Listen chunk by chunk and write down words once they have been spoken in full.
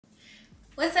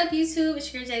What's up YouTube,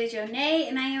 it's your girl Jada Jonay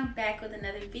and I am back with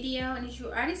another video, and as you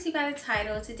already see by the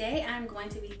title, today I'm going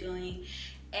to be doing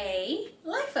a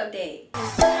life update.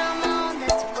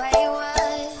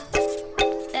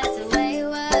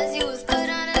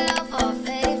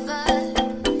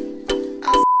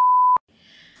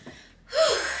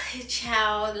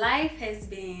 Child, life has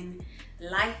been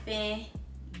lifing,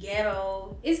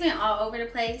 ghetto. It's been all over the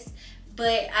place.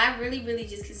 But I really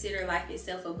just consider life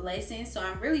itself a blessing. So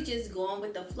I'm really just going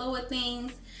with the flow of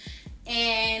things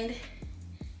and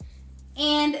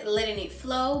letting it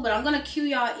flow. But I'm going to cue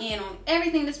y'all in on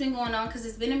everything that's been going on because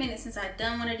it's been a minute since I've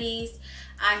done one of these.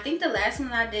 I think the last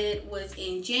one I did was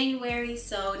in January.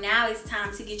 So now it's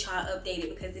time to get y'all updated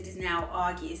because it is now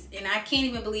August. And I can't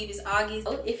even believe it's August.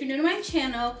 So if you're new to my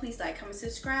channel, please like, comment,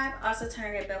 subscribe. Also turn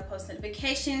on that bell post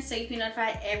notification so you can be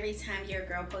notified every time your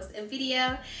girl posts a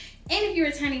video. And if you're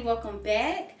returning, welcome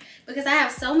back because I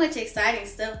have so much exciting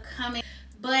stuff coming.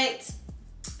 But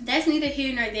that's neither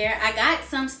here nor there. I got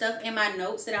some stuff in my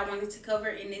notes that I wanted to cover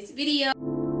in this video.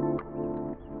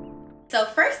 So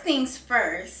first things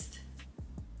first,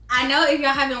 I know if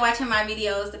y'all have been watching my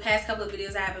videos, the past couple of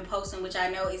videos I have been posting, which I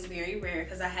know is very rare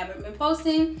because I haven't been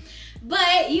posting,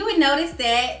 but you would notice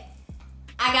that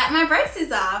I got my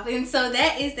braces off, and so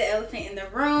that is the elephant in the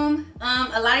room.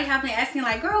 A lot of y'all been asking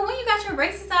like, girl, when you got your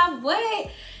braces off?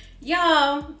 What?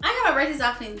 Y'all, I got my braces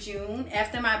off in June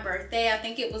after my birthday. I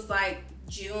think it was like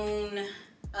June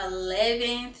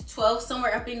 11th, 12th,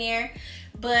 somewhere up in there.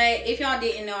 But if y'all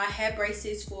didn't know, I had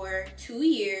braces for 2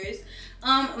 years.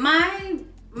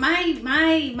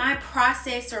 My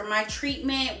process or my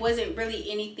treatment wasn't really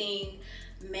anything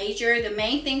major. The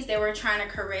main things they were trying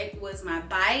to correct was my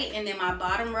bite, and then my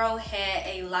bottom row had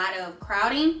a lot of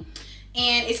crowding.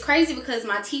 And it's crazy because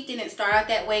my teeth didn't start out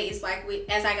that way. It's like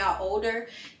as I got older,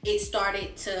 it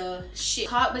started to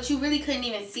shift. But you really couldn't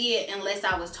even see it unless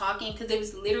I was talking because it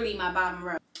was literally my bottom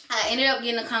row. I ended up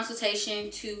getting a consultation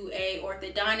to a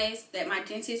orthodontist that my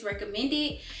dentist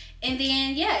recommended. And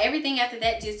then, yeah, everything after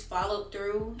that just followed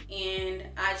through, and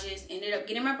I just ended up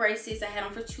getting my braces. I had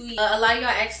them for 2 years. A lot of y'all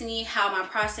asked me how my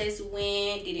process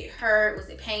went. Did it hurt? Was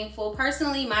it painful?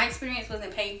 Personally, my experience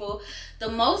wasn't painful. The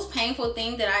most painful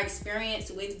thing that I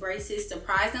experienced with braces,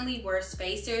 surprisingly, were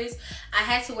spacers. I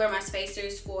had to wear my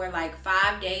spacers for like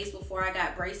 5 days before I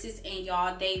got braces, and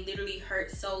y'all, they literally hurt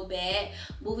so bad.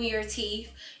 Moving your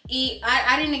teeth.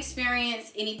 I didn't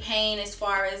experience any pain as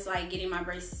far as like getting my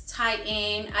braces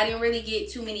tightened. I didn't really get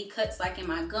too many cuts like in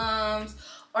my gums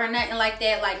or nothing like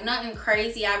that, like nothing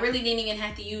crazy. I really didn't even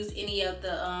have to use any of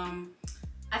the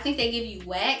I think they give you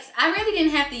wax. I really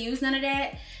didn't have to use none of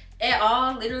that at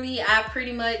all. Literally, I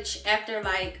pretty much, after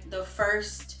like the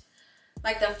first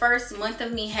month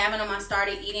of me having them, I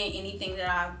started eating anything that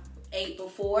I ate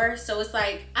before. So it's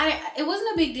like it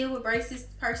wasn't a big deal with braces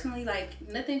personally, like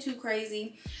nothing too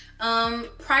crazy.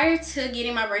 Prior to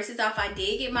getting my braces off, I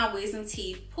did get my wisdom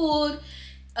teeth pulled.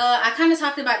 I kind of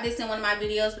talked about this in one of my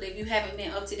videos, but if you haven't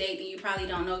been up to date, then you probably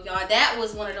don't know, y'all. That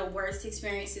was one of the worst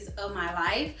experiences of my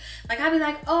life. Like, I'd be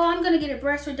like, oh, I'm gonna get a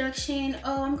breast reduction,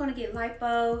 oh, I'm gonna get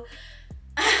lipo.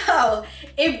 Oh,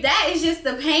 if that is just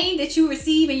the pain that you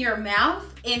receive in your mouth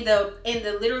and the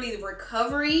literally the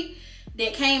recovery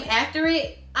that came after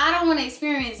it, I don't want to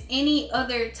experience any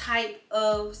other type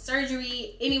of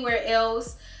surgery anywhere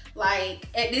else. Like,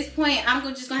 at this point, I'm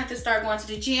just gonna have to start going to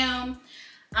the gym.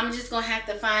 I'm just gonna have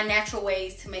to find natural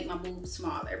ways to make my boobs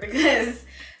smaller because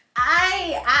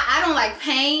I don't like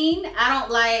pain. I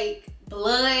don't like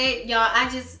blood, y'all. I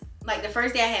just, like, the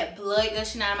first day I had blood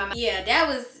gushing out of my mouth. Yeah, that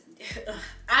was,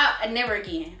 I never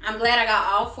again. I'm glad I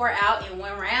got all 4 out in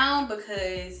one round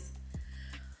because,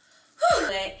 whew.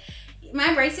 But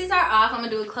my braces are off. I'm gonna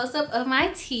do a close-up of my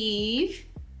teeth.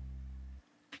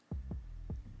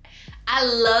 I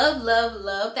love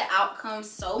the outcome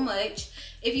so much.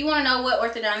 If you want to know what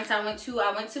orthodontist I went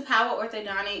to Power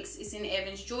Orthodontics. It's in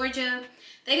Evans, Georgia.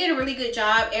 They did a really good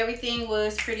job. Everything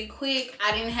was pretty quick.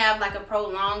 I didn't have like a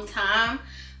prolonged time.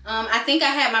 I think I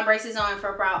had my braces on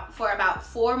for about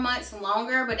 4 months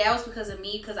longer, but that was because of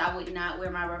me, because I would not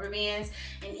wear my rubber bands.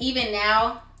 And even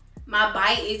now, my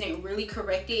bite isn't really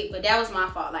corrected, but that was my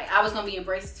fault. Like, I was gonna be in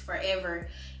braces forever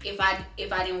if I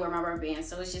didn't wear my rubber bands.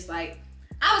 So it's just like,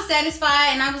 I was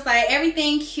satisfied, and I was like,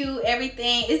 everything cute,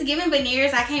 everything. It's giving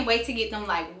veneers. I can't wait to get them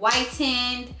like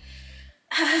whitened.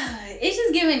 It's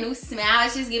just giving new smile.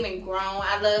 It's just giving grown.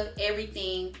 I love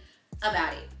everything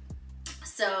about it.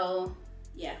 So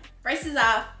yeah, braces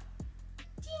off.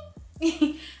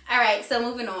 All right, so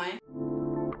moving on.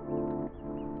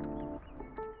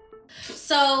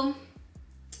 So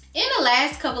in the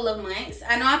last couple of months,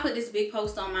 I know I put this big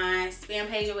post on my spam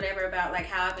page or whatever about like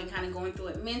how I've been kind of going through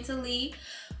it mentally.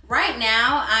 Right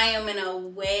now, I am in a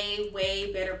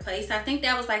way better place. I think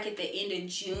that was like at the end of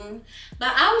June.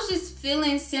 But I was just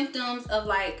feeling symptoms of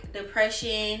like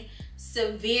depression,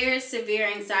 severe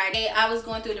anxiety. I was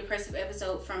going through a depressive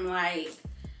episode from like,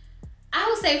 I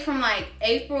would say from like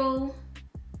April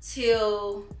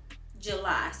till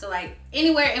July. So like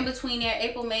anywhere in between there,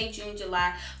 April, May, June,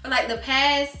 July. For like the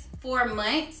past 4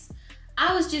 months,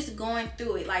 I was just going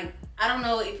through it. Like, I don't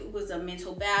know if it was a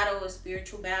mental battle, a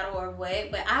spiritual battle or what,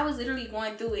 but I was literally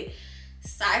going through it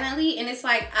silently. And it's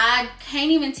like, I can't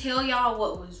even tell y'all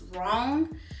what was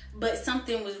wrong, but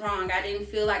something was wrong. I didn't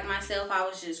feel like myself. I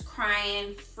was just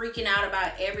crying, freaking out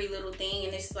about every little thing.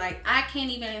 And it's like, I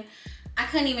couldn't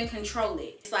even control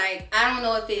it. It's like, I don't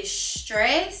know if it's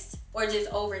stress or just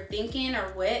overthinking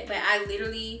or what, but I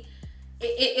literally,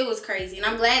 it was crazy. And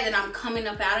I'm glad that I'm coming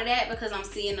up out of that because I'm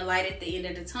seeing the light at the end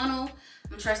of the tunnel.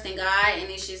 I'm trusting God, and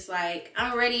it's just like,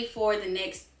 I'm ready for the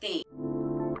next thing.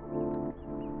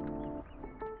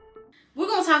 We're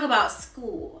gonna talk about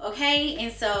school, okay?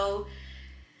 And so,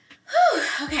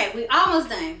 okay, we almost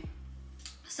done.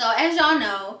 So as y'all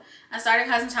know, I started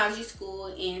cosmetology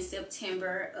school in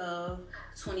September of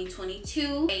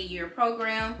 2022, a year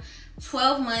program,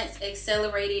 12 months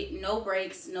accelerated, no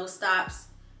breaks, no stops,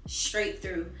 straight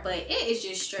through. But it is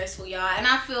just stressful, y'all. And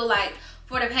I feel like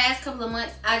for the past couple of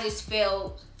months, I just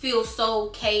feel so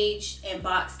caged and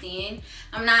boxed in.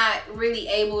 I'm not really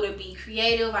able to be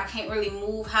creative. I can't really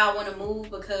move how I want to move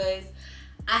because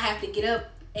I have to get up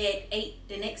at 8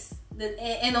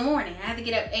 in the morning. I have to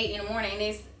get up 8 in the morning, and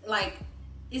it's like,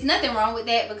 there's nothing wrong with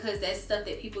that because that's stuff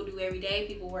that people do every day.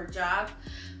 People work jobs.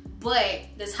 But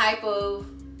the type of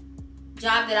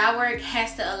job that I work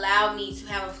has to allow me to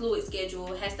have a fluid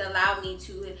schedule. It has to allow me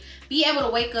to be able to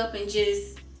wake up and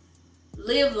just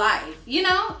live life, you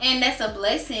know? And that's a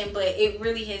blessing, but it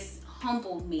really has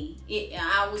humbled me.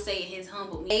 I would say it has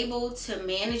humbled me. Able to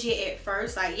manage it at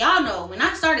first. Like, y'all know, when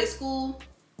I started school,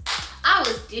 I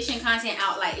was dishing content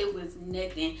out like it was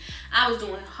nothing. I was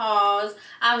doing hauls,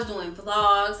 I was doing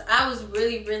vlogs. I was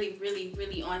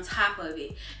really on top of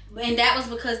it. And that was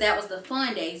because that was the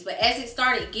fun days. But as it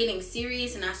started getting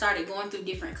serious and I started going through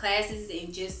different classes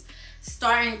and just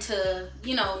starting to,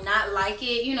 you know, not like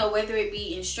it, you know, whether it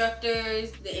be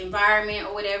instructors, the environment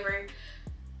or whatever,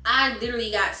 I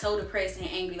literally got so depressed and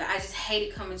angry. Like, I just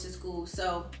hated coming to school.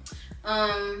 So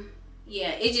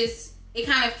yeah, it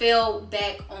kind of fell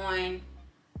back on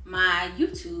my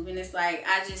YouTube, and it's like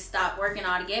I just stopped working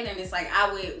altogether. And it's like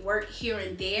I would work here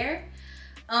and there,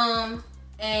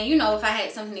 and you know, if I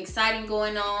had something exciting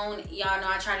going on, y'all know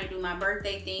I try to do my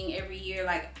birthday thing every year.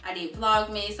 Like, I did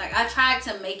Vlogmas. Like, I tried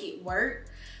to make it work,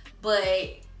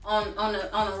 but on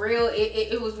a real,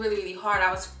 it was really hard.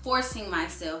 I was forcing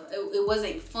myself. It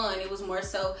wasn't fun. It was more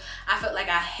so I felt like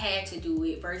I had to do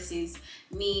it versus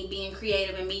me being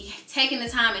creative and me taking the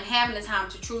time and having the time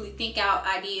to truly think out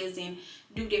ideas and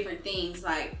do different things.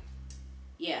 Like,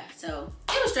 yeah, so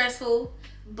it was stressful,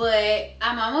 but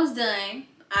I'm almost done.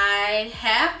 I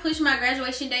have pushed my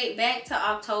graduation date back to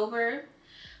October.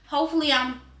 Hopefully,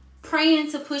 I'm praying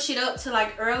to push it up to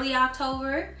like early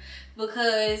October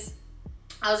because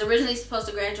I was originally supposed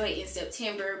to graduate in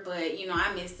September, but you know,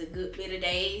 I missed a good bit of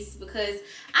days because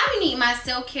I be needing my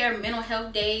self-care, mental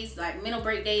health days, like mental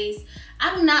break days.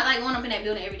 I do not like going up in that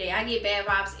building every day. I get bad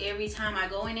vibes every time I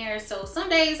go in there. So some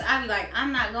days I be like,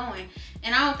 I'm not going.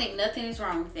 And I don't think nothing is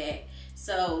wrong with that.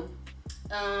 So,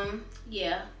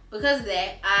 yeah, because of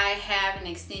that, I have an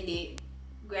extended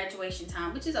graduation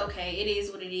time, which is okay. It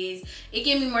is what it is. It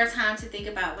gives me more time to think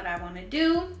about what I want to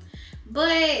do.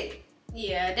 But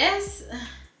yeah,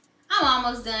 I'm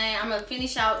almost done. I'm gonna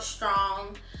finish out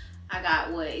strong. I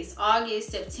got what? It's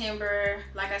August, September.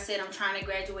 Like I said, I'm trying to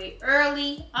graduate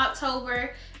early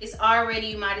October. It's already,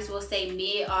 you might as well say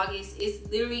mid-August. It's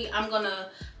literally, I'm gonna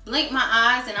blink my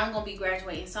eyes and I'm gonna be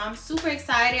graduating. So I'm super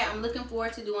excited. I'm looking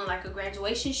forward to doing like a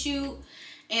graduation shoot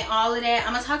and all of that.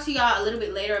 I'm gonna talk to y'all a little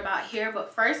bit later about hair,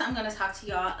 but first I'm gonna talk to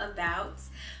y'all about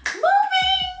moving.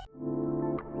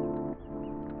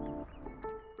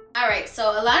 All right,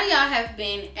 so a lot of y'all have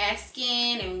been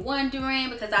asking and wondering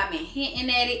because I've been hinting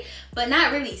at it, but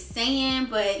not really saying,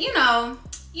 but you know.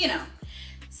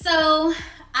 So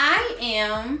I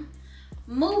am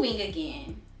moving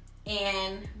again.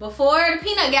 And before the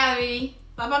peanut gallery,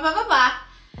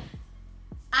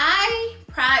 I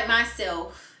pride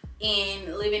myself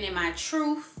in living in my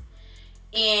truth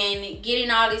and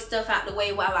getting all this stuff out the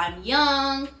way while I'm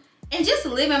young. And just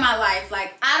living my life.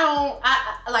 Like,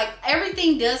 like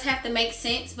everything does have to make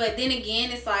sense. But then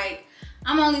again, it's like,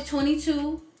 I'm only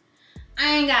 22.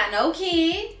 I ain't got no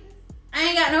kids. I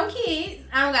don't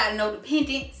got no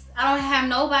dependents. I don't have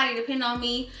nobody depend on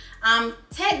me. I'm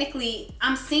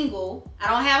single. I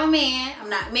don't have a man. I'm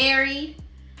not married.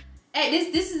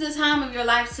 This is the time of your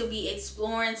life to be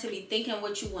exploring, to be thinking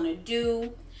what you want to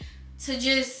do, to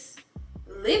just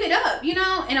live it up, you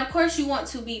know? And of course you want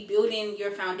to be building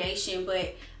your foundation,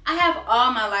 but I have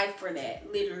all my life for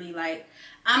that, literally. Like,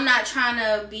 I'm not trying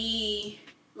to be,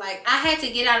 like, I had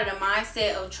to get out of the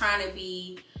mindset of trying to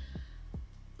be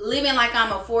living like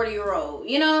I'm a 40-year-old,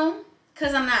 you know?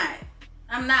 Because I'm not.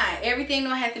 Everything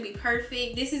don't have to be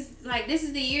perfect. This is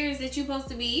the years that you're supposed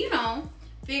to be, you know,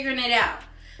 figuring it out.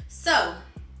 So,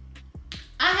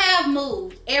 I have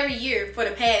moved every year for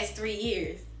the past 3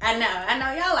 years. I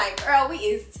know, y'all like, girl, we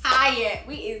is tired.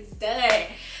 We is done.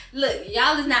 Look,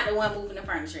 y'all is not the one moving the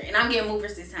furniture. And I'm getting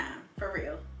movers this time, for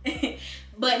real.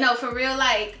 But no, for real,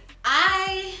 like,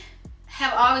 I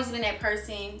have always been that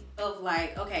person of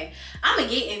like, okay, I'm gonna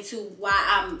get into why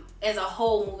I'm as a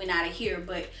whole moving out of here,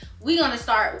 but we're gonna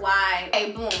start why.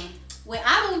 Okay, boom. When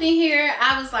I moved in here,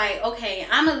 I was like, okay,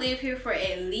 I'm gonna live here for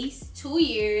at least 2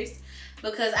 years,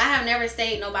 because I have never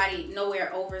stayed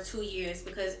nowhere over 2 years,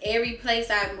 because every place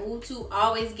I move to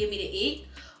always give me the ick,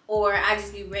 or I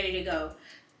just be ready to go.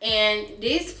 And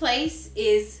this place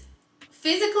is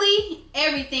physically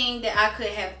everything that I could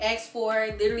have asked for.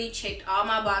 Literally checked all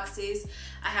my boxes.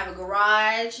 I have a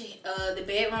garage. The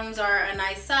bedrooms are a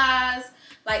nice size.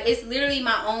 Like, it's literally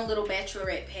my own little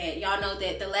bachelorette pad. Y'all know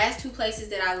that the last 2 places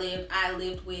that I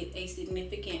lived with a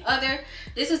significant other.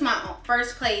 This was my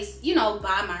first place, you know,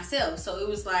 by myself. So it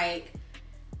was like,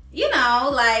 you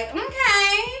know, like,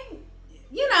 okay,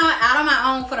 you know, out on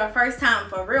my own for the first time,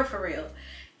 for real.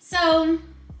 So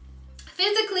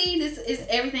physically, this is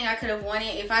everything I could have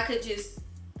wanted. If I could just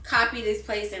copy this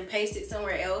place and paste it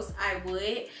somewhere else, I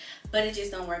would, but it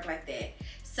just don't work like that.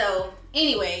 So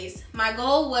anyways, my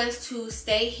goal was to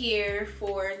stay here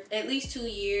for at least 2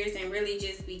 years and really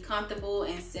just be comfortable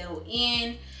and settle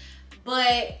in.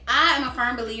 But I am a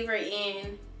firm believer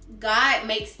in God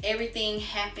makes everything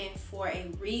happen for a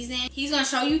reason. He's gonna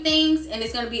show you things, and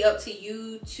it's gonna be up to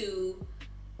you to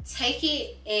take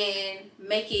it and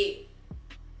make it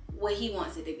what he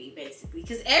wants it to be, basically.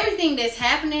 Because everything that's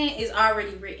happening is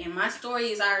already written. My story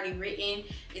is already written.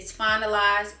 It's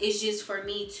finalized. It's just for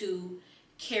me to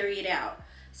carry it out.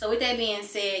 So with that being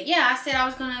said, yeah, I said I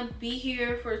was gonna be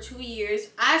here for 2 years.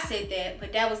 I said that,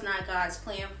 but that was not God's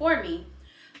plan for me.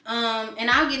 And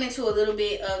I'll get into a little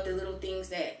bit of the little things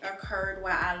that occurred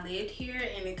while I lived here,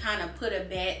 and it kind of put a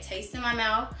bad taste in my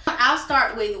mouth. I'll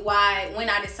start with when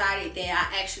I decided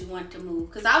that I actually wanted to move,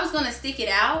 because I was gonna stick it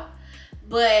out,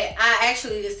 but I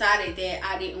actually decided that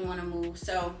I didn't want to move.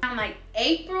 So I'm like,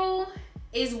 April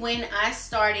is when I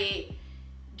started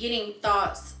getting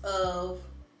thoughts of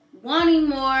wanting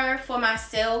more for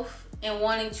myself and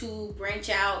wanting to branch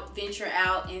out, venture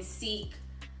out, and seek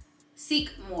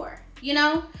more, you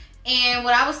know? And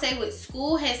what I would say with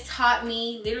school has taught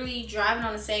me, literally driving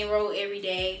on the same road every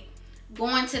day,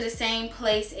 going to the same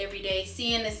place every day,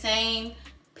 seeing the same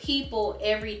people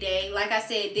every day. Like I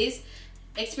said, this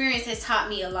experience has taught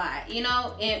me a lot, you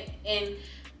know? And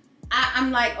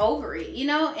I'm like over it, you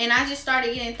know? And I just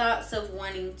started getting thoughts of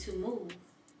wanting to move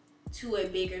to a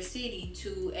bigger city,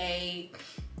 to a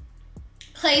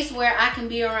place where I can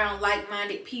be around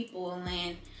like-minded people.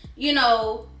 And, you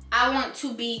know, I want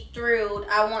to be thrilled.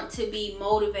 I want to be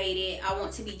motivated. I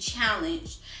want to be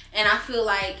challenged. And I feel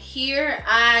like here,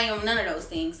 I am none of those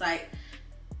things, like,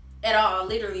 at all.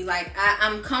 Literally, like,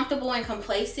 I'm comfortable and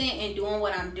complacent in doing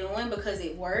what I'm doing because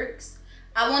it works.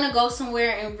 I want to go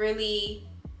somewhere and really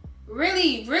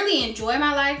enjoy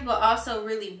my life, but also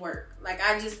really work. Like,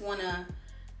 I just want to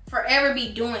forever be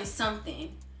doing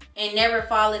something and never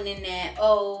falling in that,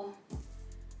 oh,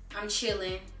 I'm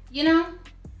chilling, you know?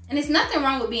 And it's nothing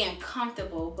wrong with being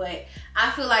comfortable, but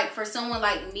I feel like for someone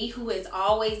like me who has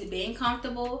always been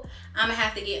comfortable, I'm gonna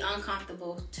have to get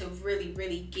uncomfortable to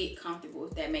really get comfortable,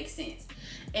 if that makes sense.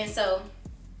 And so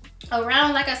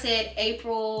around, like I said,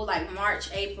 April, like March,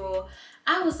 April,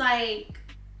 I was like,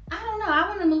 I don't know, I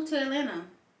want to move to Atlanta.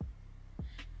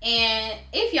 And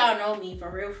if y'all know me for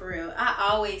real, I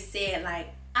always said, like,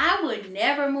 I would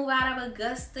never move out of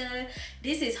Augusta.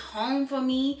 This is home for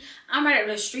me. I'm right up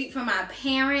the street from my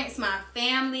parents, my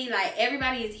family. Like,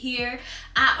 everybody is here.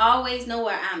 I always know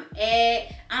where I'm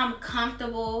at. I'm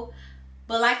comfortable.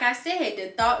 But like I said,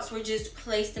 the thoughts were just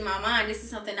placed in my mind. This is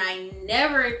something I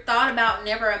never thought about,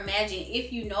 never imagined.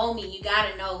 If you know me, you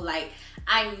gotta know, like,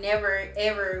 I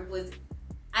never was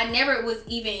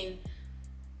even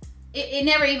it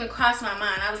never even crossed my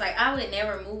mind. I was like, I would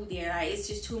never move there. Like, it's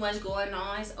just too much going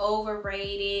on. It's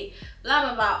overrated. Blah,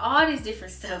 blah, blah. All this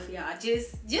different stuff, y'all.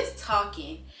 Just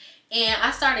talking. And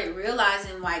I started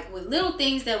realizing, like, with little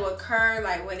things that would occur,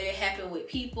 like whether it happened with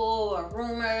people or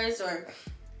rumors, or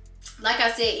like I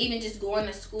said, even just going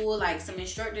to school, like some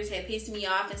instructors had pissed me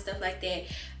off and stuff like that.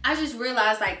 I just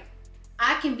realized, like,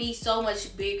 I can be so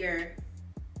much bigger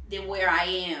than where I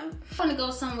am. I want to go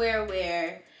somewhere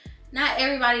where not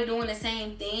everybody doing the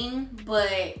same thing,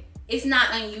 but it's not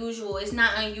unusual. It's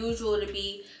not unusual to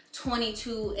be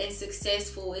 22 and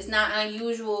successful. It's not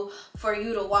unusual for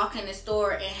you to walk in the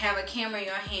store and have a camera in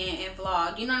your hand and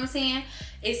vlog. You know what I'm saying?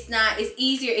 It's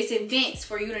easier. It's events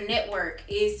for you to network.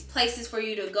 It's places for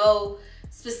you to go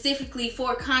specifically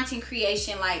for content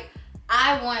creation. Like,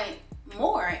 I want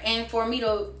more, and for me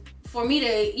to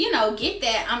you know, get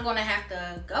that, I'm gonna have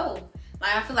to go.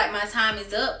 Like, I feel like my time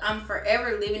is up. I'm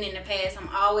forever living in the past. I'm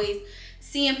always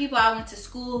seeing people I went to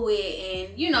school with,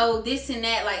 and you know, this and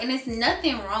that. Like, and there's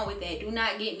nothing wrong with that. Do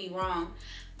not get me wrong.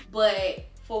 But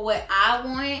for what I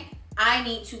want, I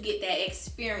need to get that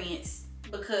experience,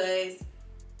 because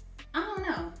I don't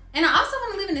know. And I also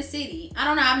want to live in the city. I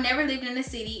don't know. I've never lived in the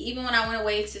city. Even when I went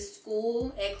away to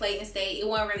school at Clayton State, it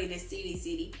wasn't really the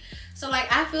city. So,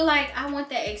 like, I feel like I want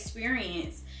that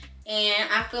experience. And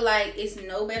I feel like it's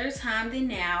no better time than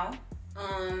now.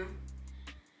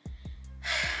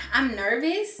 I'm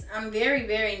nervous. I'm very,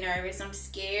 very nervous. I'm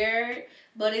scared.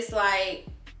 But it's like,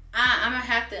 I'm gonna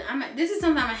have to, this is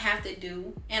something I'm gonna have to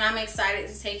do. And I'm excited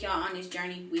to take y'all on this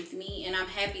journey with me. And I'm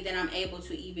happy that I'm able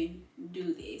to even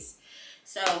do this.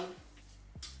 So,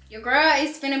 your girl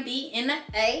is finna be in the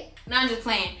A. No, I'm just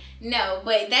playing. No,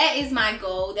 but that is my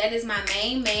goal. That is my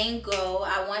main goal.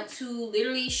 I want to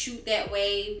literally shoot that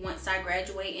way once I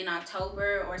graduate in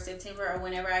October or September or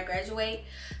whenever I graduate.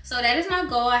 So that is my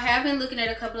goal. I have been looking at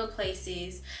a couple of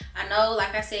places. I know,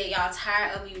 like I said, y'all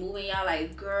tired of me moving. Y'all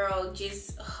like, girl,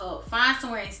 just find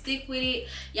somewhere and stick with it.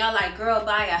 Y'all like, girl,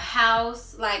 buy a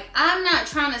house. Like, I'm not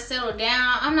trying to settle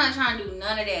down. I'm not trying to do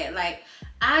none of that. Like,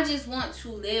 I just want to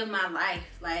live my life.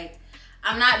 Like,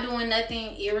 I'm not doing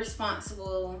nothing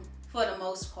irresponsible for the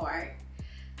most part.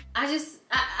 I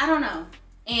don't know.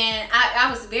 And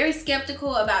I was very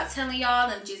skeptical about telling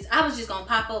y'all, and I was just gonna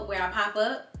pop up where I pop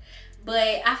up.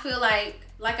 But I feel like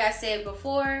I said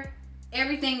before,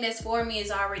 everything that's for me is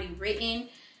already written.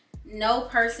 No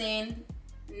person,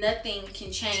 nothing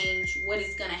can change what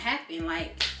is gonna happen.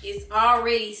 Like, it's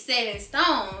already set in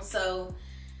stone. So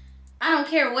I don't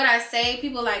care what I say.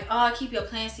 People like, oh, keep your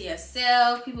plans to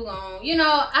yourself. People gon', you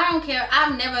know, I don't care.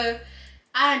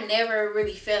 I never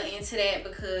really fell into that,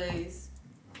 because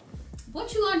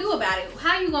what you gonna do about it?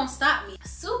 How you gonna stop me?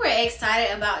 Super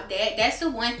excited about that. That's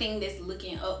the one thing that's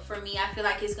looking up for me. I feel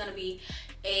like it's gonna be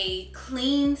a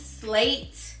clean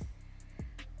slate.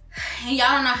 And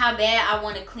y'all don't know how bad I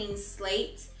want a clean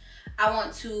slate. I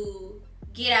want to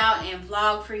get out and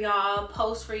vlog for y'all,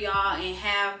 post for y'all, and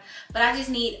but I just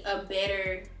need a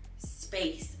better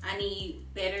space. I need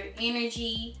better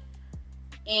energy.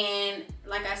 And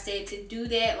like I said, to do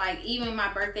that, like, even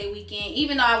my birthday weekend,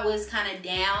 even though I was kind of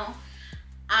down,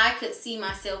 I could see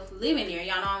myself living there.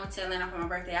 Y'all know I'm gonna tell Atlanta for my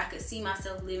birthday. I could see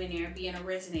myself living there, being a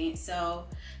resident. So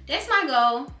that's my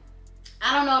goal.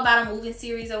 I don't know about a moving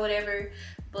series or whatever,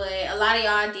 but a lot of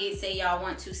y'all did say y'all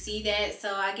want to see that.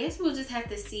 So I guess we'll just have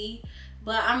to see.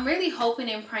 But I'm really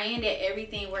hoping and praying that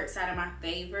everything works out in my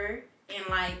favor, and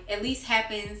like, at least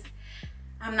happens.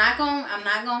 I'm not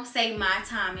gonna say my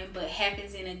timing, but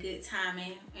happens in a good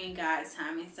timing and God's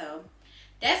timing. So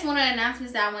that's one of the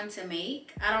announcements that I want to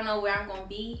make. I don't know where I'm gonna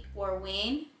be or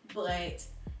when, but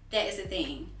that is the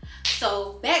thing.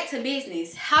 So back to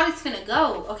business. How this finna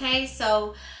go? Okay,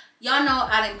 so y'all know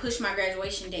I didn't push my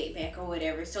graduation date back or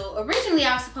whatever. So originally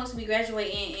I was supposed to be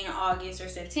graduating in August or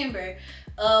September,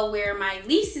 where my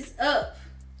lease is up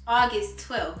August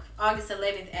 12th, August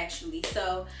 11th actually.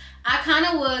 So I kind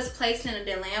of was placed in a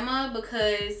dilemma,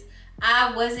 because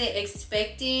I wasn't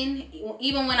expecting,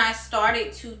 even when I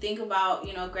started to think about,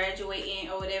 you know, graduating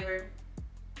or whatever,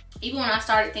 even when I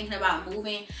started thinking about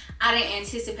moving, I didn't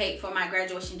anticipate for my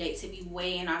graduation date to be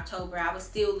way in October. I was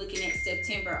still looking at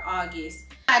September, August.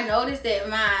 I noticed that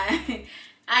my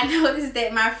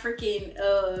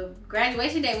freaking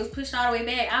graduation date was pushed all the way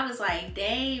back. I was like,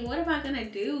 dang, what am I gonna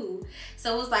do?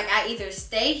 So it was like, I either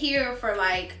stay here for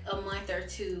like a month or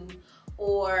two,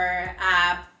 or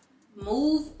I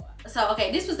move. So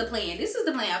okay, this was the plan.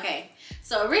 Okay,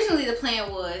 so originally the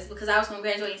plan was, because I was gonna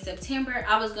graduate in September,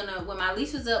 I was gonna, when my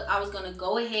lease was up, I was gonna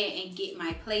go ahead and get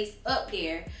my place up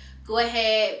there, go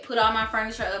ahead, put all my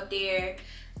furniture up there,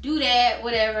 do that,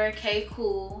 whatever, okay,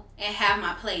 cool, and have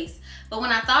my place. But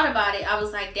when I thought about it, I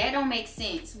was like, that don't make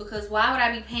sense, because why would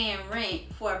I be paying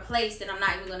rent for a place that I'm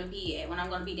not even going to be at when I'm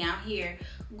going to be down here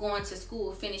going to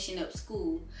school, finishing up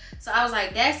school? So I was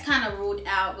like, that's kind of ruled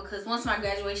out, because once my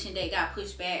graduation date got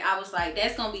pushed back, I was like,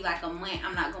 that's going to be like a month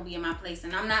I'm not going to be in my place,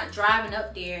 and I'm not driving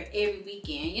up there every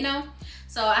weekend, you know?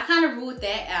 So I kind of ruled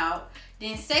that out.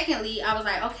 Then secondly, I was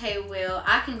like, okay, well,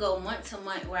 I can go month to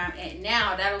month where I'm at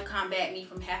now. That'll combat me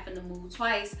from having to move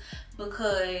twice,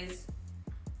 because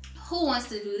who wants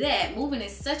to do that? Moving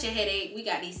is such a headache. We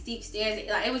got these steep stairs.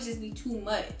 Like, it would just be too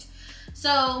much.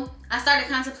 So I started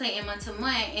contemplating month to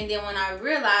month, and then when I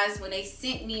realized, when they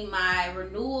sent me my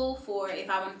renewal for if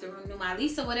I wanted to renew my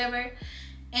lease or whatever,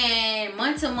 and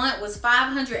month to month was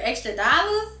 $500 extra.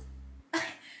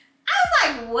 I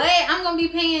was like, what? I'm gonna be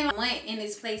paying a month in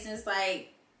this place, and it's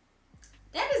like,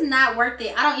 that is not worth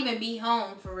it. I don't even be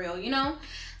home for real, you know?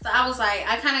 So I was like,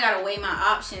 I kind of gotta weigh my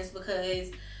options,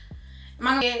 because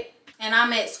and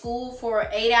I'm at school for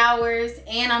 8 hours,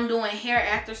 and I'm doing hair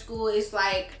after school. It's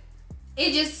like,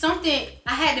 it just something,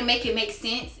 I had to make it make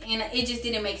sense, and it just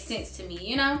didn't make sense to me,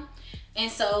 you know?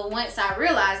 And so once I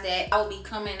realized that I would be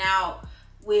coming out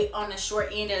with on the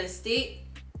short end of the stick,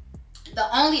 the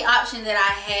only option that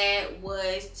I had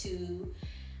was to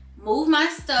move my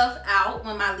stuff out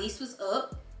when my lease was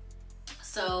up.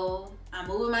 So I'm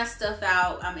moving my stuff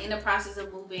out. I'm in the process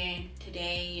of moving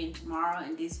today and tomorrow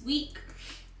and this week,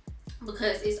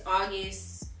 because it's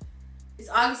August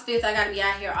 5th. I gotta be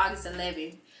out here August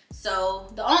 11th.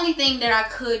 So the only thing that I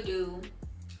could do,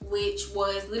 which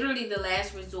was literally the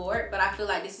last resort, but I feel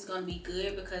like this is gonna be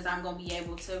good, because I'm gonna be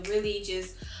able to really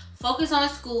just focus on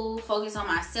school, focus on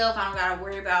myself. I don't gotta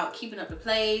worry about keeping up the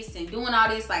place and doing all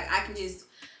this. Like, I could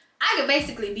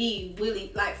basically be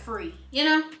really like free, you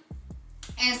know?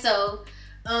 And so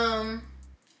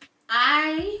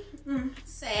I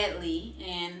sadly,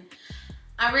 and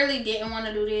I really didn't want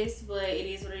to do this, but it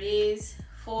is what it is,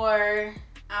 for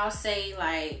I'll say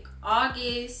like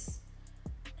August,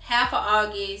 half of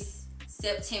August,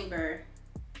 September,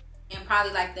 and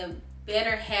probably like the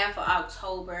better half of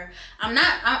October.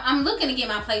 I'm looking to get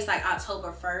my place like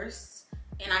October 1st,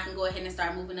 and I can go ahead and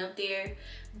start moving up there.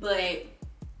 But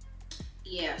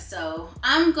yeah, so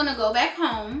I'm gonna go back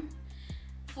home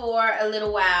for a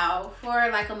little while, for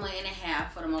like a month and a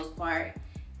half for the most part,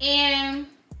 and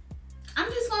I'm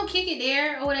just gonna kick it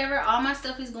there or whatever. All my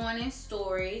stuff is going in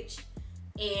storage,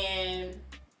 and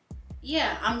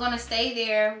yeah, I'm gonna stay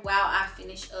there while I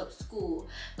finish up school,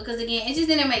 because again, it just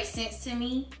didn't make sense to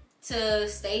me to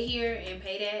stay here and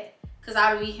pay that, because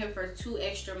I would be here for 2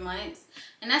 extra months,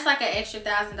 and that's like an extra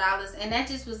 $1,000, and that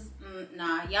just was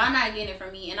nah, y'all not getting it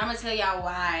from me. And I'm gonna tell y'all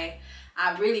why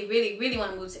I really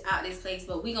want to move out this place,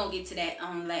 but we gonna get to that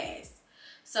on last.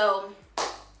 So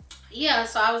yeah,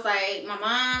 so I was like, my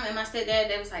mom and my stepdad,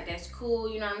 they was like, that's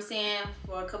cool, you know what I'm saying,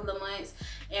 for a couple of months.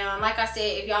 And like I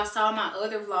said, if y'all saw my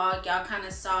other vlog, y'all kind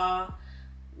of saw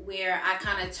where I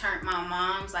kind of turned my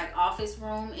mom's like office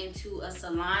room into a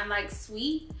salon like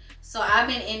suite. So I've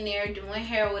been in there doing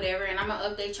hair or whatever, and I'm gonna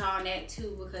update y'all on that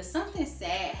too, because something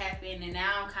sad happened, and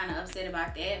now I'm kind of upset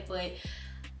about that, but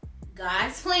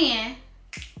God's plan.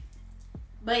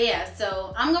 But yeah,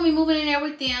 so I'm gonna be moving in there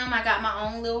with them. I got my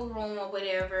own little room or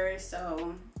whatever,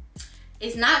 so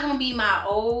it's not gonna be my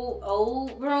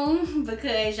old room,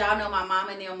 because y'all know my mom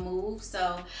and them moved.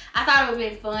 So I thought it would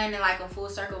have been fun and like a full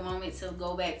circle moment to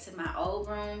go back to my old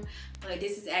room, but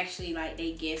this is actually like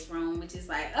their guest room, which is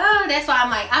like, oh, that's why I'm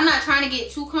like, I'm not trying to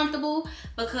get too comfortable,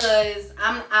 because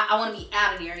I want to be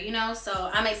out of there, you know. So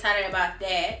I'm excited about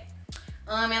that.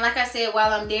 And like I said,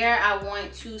 while I'm there, I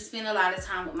want to spend a lot of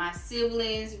time with my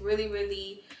siblings,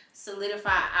 really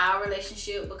solidify our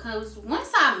relationship, because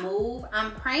once I move,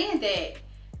 I'm praying that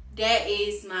that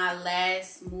is my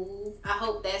last move. I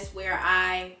hope that's where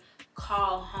I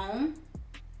call home,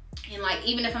 and like,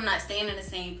 even if I'm not staying in the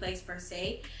same place per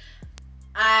se,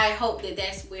 I hope that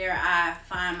that's where I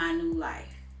find my new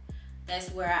life. That's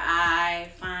where I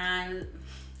find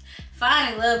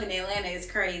love in Atlanta is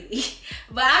crazy.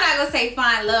 But I'm not gonna say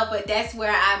find love, but that's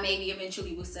where I maybe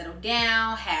eventually will settle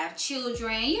down, have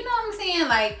children, you know what I'm saying?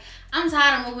 Like, I'm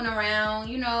tired of moving around,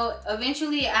 you know.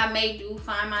 Eventually I may do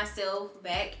find myself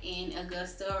back in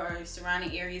Augusta or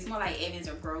surrounding areas, more like Evans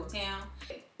or Grovetown.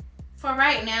 For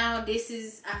right now, this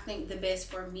is, I think, the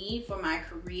best for me, for my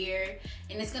career,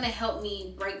 and it's gonna help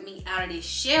me break me out of this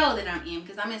shell that I'm in,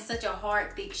 because I'm in such a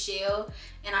hard, thick shell,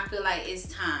 and I feel like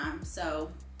it's time.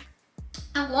 So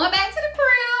I'm going back to the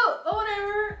crib or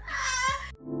whatever.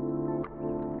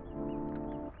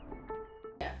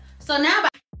 Yeah. So now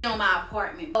on my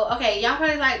apartment. Oh, okay, y'all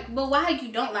probably like, but why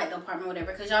you don't like the apartment,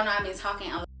 whatever? Because y'all know I've been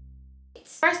talking a lot.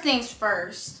 First things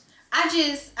first,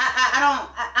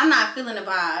 I'm not feeling the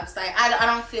vibes. Like I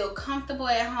don't feel comfortable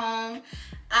at home.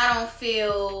 I don't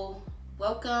feel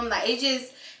welcome. Like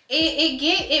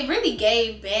it really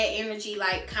gave bad energy,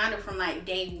 like kind of from like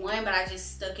day one, but I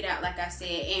just stuck it out, like I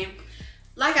said. And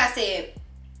like I said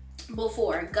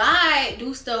before, God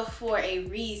do stuff for a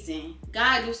reason.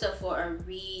 God do stuff for a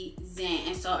reason.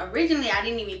 And so originally I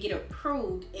didn't even get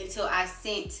approved until I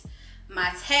sent my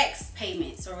tax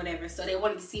payments or whatever. So they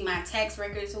wanted to see my tax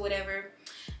records or whatever.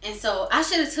 And so I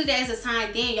should have took that as a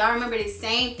sign then. Y'all remember the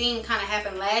same thing kind of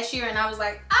happened last year, and I was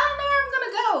like, I don't know where I'm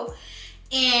gonna go.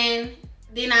 And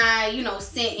then I, you know,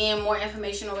 sent in more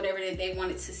information or whatever that they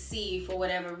wanted to see for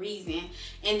whatever reason.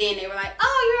 And then they were like,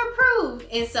 oh, you're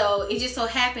approved. And so it just so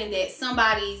happened that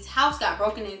somebody's house got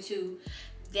broken into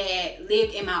that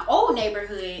lived in my old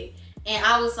neighborhood. And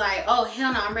I was like, oh,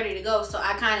 hell no, I'm ready to go. So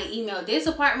I kind of emailed this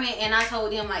apartment and I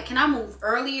told them, like, can I move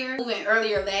earlier? Moving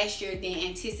earlier last year than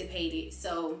anticipated.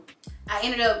 So I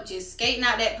ended up just skating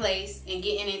out that place and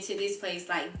getting into this place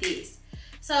like this.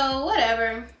 So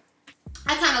whatever.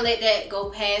 I kind of let that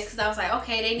go past because I was like,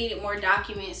 okay, they needed more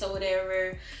documents or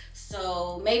whatever.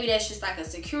 So maybe that's just like a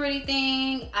security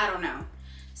thing. I don't know.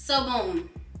 So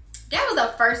boom. That was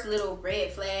the first little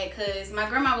red flag because my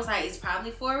grandma was like, it's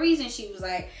probably for a reason. She was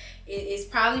like, it's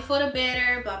probably for the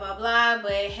better, blah, blah, blah.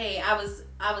 But hey, I was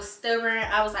stubborn.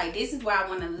 I was like, this is where I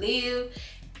want to live.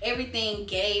 Everything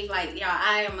gave, like, y'all,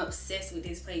 I am obsessed with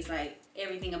this place, like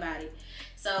everything about it.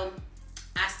 So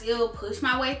I still pushed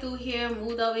my way through here,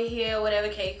 moved over here, whatever.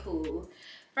 Okay, cool.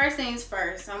 First things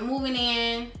first, I'm moving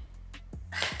in.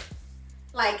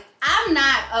 Like, I'm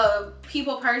not a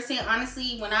people person,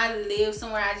 honestly. When I live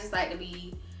somewhere, I just like to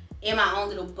be in my own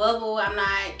little bubble. I'm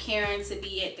not caring to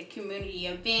be at the community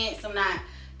events.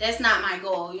 That's not my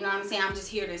goal, you know what I'm saying? I'm just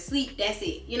here to sleep, that's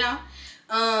it, you know?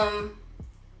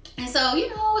 And so, you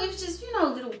know, it was just, you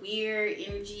know, a little weird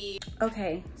energy.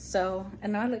 Okay, so I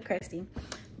know I look crusty,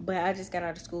 but I just got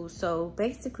out of school. So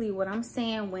basically what I'm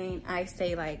saying when I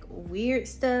say like weird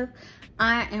stuff,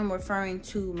 I am referring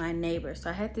to my neighbor.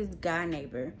 So I had this guy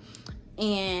neighbor,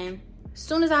 and as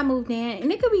soon as I moved in,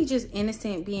 and it could be just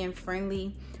innocent being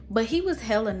friendly, but he was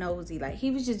hella nosy. Like,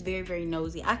 he was just very, very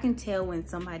nosy. I can tell when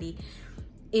somebody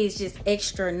is just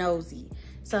extra nosy.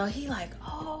 So he like,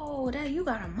 oh, that you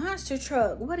got a monster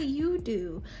truck. What do you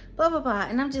do? Blah, blah, blah.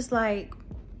 And I'm just like,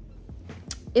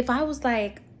 if I was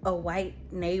like a white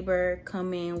neighbor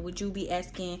come in, would you be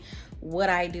asking what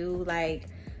I do? Like,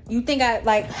 you think I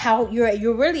like how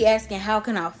you're really asking, how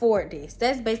can I afford this?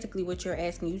 That's basically what you're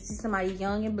asking. You see somebody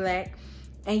young and black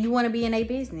and you want to be in a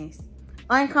business.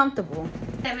 Uncomfortable.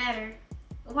 That matter.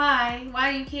 Why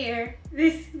do you care?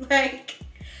 This, like,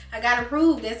 I got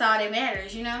approved. That's all that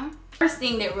matters, you know? First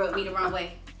thing that rubbed me the wrong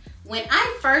way. When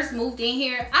I first moved in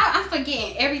here, I'm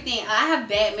forgetting everything. I have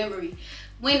bad memory.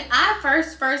 When I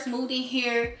first moved in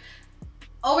here,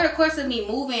 over the course of me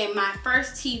moving, my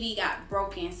first TV got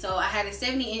broken. So I had a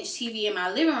 70-inch TV in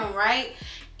my living room, right?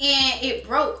 And it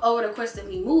broke over the course of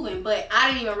me moving, but I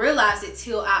didn't even realize it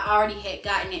till I already had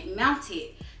gotten it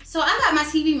mounted. So I got my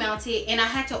TV mounted and I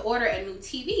had to order a new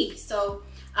TV. So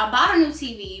I bought a new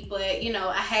TV, but you know,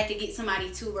 I had to get somebody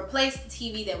to replace the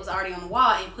TV that was already on the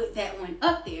wall and put that one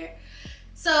up there.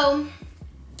 So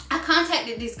I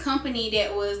contacted this company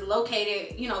that was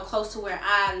located, you know, close to where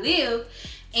I live.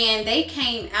 And they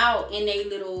came out in a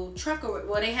little truck, or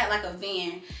well, they had like a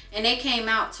van, and they came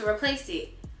out to replace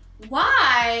it.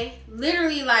 Why?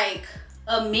 Literally like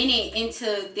a minute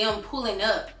into them pulling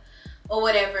up or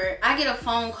whatever, I get a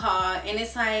phone call and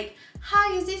it's like,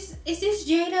 hi, is this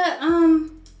Jada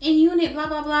in unit, blah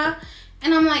blah blah.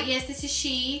 And I'm like, yes, this is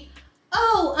she.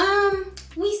 Oh,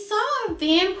 we saw a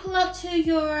van pull up to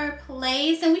your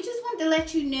place and we just wanted to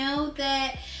let you know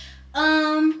that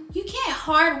you can't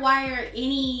hardwire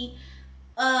any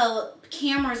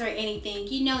cameras or anything.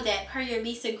 You know that per your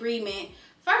lease agreement.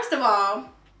 First of all,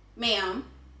 ma'am,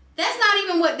 that's not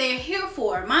even what they're here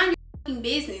for. Mind your fucking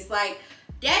business. Like,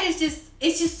 that is just,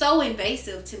 it's just so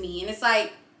invasive to me. And it's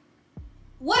like,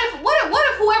 what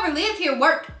if whoever lived here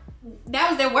worked, that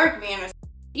was their work van, or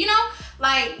you know?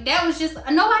 Like, that was just,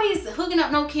 nobody's hooking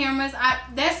up no cameras.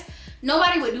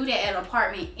 Nobody would do that at an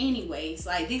apartment anyways.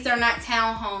 Like, these are not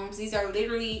townhomes. These are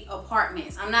literally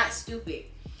apartments. I'm not stupid.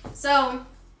 So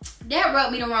that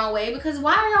rubbed me the wrong way, because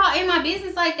why are y'all in my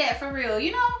business like that, for real?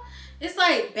 You know, it's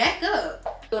like, back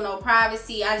up. No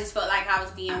privacy. I just felt like I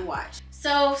was being watched.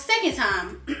 So second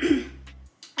time,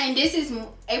 and this is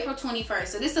April 21st.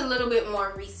 So this is a little bit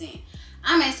more recent.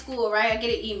 I'm at school, right? I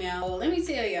get an email. Well, let me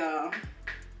tell y'all.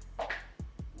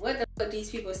 what these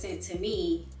people sent to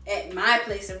me at my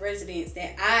place of residence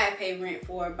that I pay rent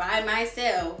for by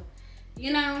myself,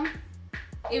 you know,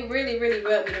 it really, really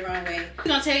rubbed me the wrong way. I'm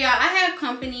gonna tell y'all, I have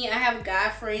company, I have guy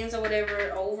friends or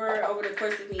whatever over the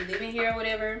course of me living here or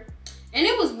whatever. And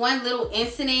it was one little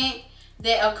incident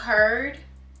that occurred.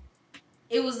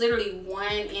 It was literally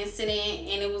one incident,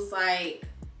 and it was like,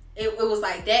 it was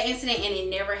like that incident and it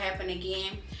never happened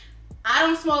again. I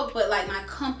don't smoke, but like my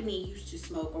company used to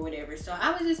smoke or whatever. So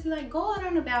I would just be like, go out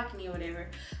on the balcony or whatever.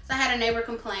 So I had a neighbor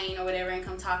complain or whatever and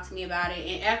come talk to me about it.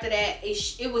 And after that,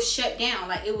 it was shut down.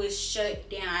 Like, it was shut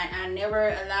down. I never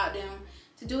allowed them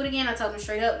to do it again. I told them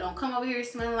straight up, don't come over here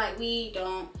smelling like weed.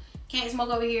 Can't smoke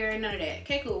over here, none of that.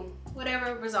 Okay, cool.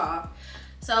 Whatever, resolved.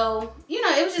 So, you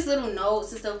know, it was just little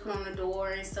notes and stuff put on the door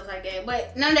and stuff like that.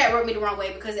 But none of that rubbed me the wrong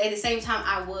way, because at the same time,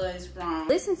 I was wrong.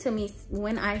 Listen to me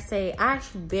when I say I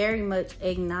very much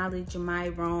acknowledge my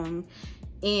wrong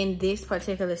in this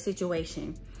particular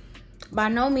situation. By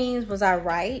no means was I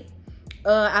right.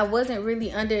 I wasn't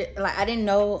really under, like, I didn't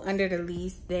know under the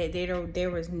lease that there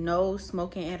was no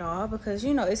smoking at all, because,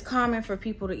 you know, it's common for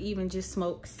people to even just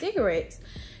smoke cigarettes.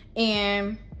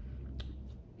 And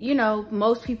you know,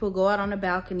 most people go out on the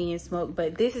balcony and smoke,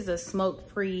 but this is a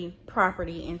smoke-free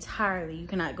property entirely. You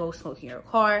cannot go smoke in your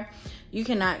car. You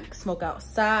cannot smoke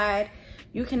outside.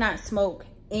 You cannot smoke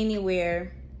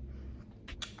anywhere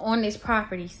on this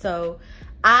property. So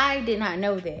I did not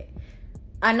know that.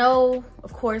 I know,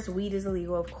 of course, weed is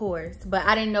illegal, of course, but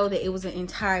I didn't know that it was an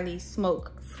entirely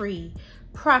smoke-free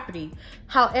property.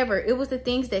 However, it was the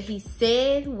things that he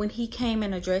said when he came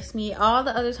and addressed me. All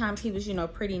the other times he was, you know,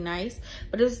 pretty nice,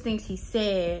 but it was the things he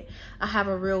said. I have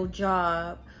a real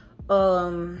job.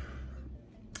 Basically,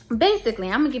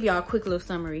 I'm gonna give y'all a quick little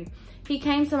summary. He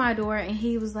came to my door and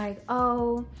he was like,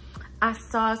 oh, I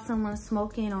saw someone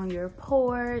smoking on your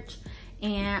porch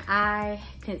and I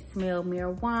could smell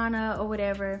marijuana or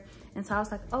whatever. And so I was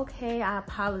like, okay, I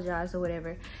apologize or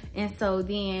whatever. And so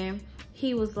then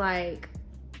he was like,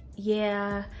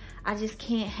 yeah, I just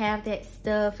can't have that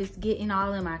stuff. It's getting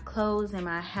all in my clothes and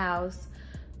my house.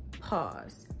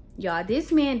 Pause. Y'all,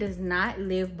 this man does not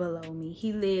live below me.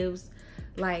 He lives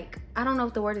like, I don't know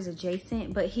if the word is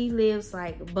adjacent, but he lives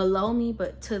like below me,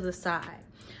 but to the side.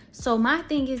 So my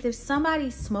thing is, if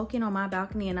somebody's smoking on my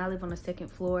balcony and I live on the second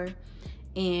floor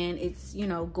and it's, you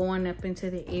know, going up into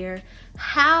the air,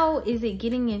 how is it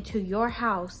getting into your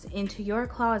house, into your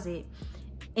closet,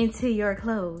 into your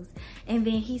clothes? And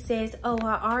then he says, oh,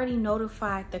 I already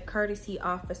notified the courtesy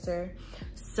officer,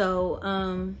 so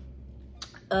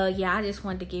yeah, I just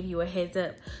wanted to give you a heads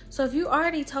up. So if you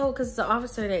already told, because it's the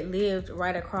officer that lived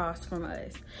right across from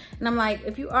us, and I'm like,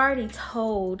 if you already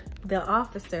told the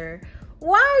officer,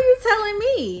 why are you telling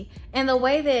me? And the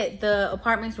way that the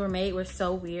apartments were made was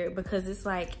so weird, because it's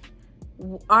like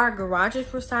our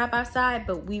garages were side by side,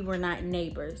 but we were not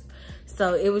neighbors.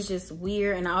 So it was just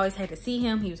weird, and I always had to see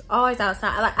him. He was always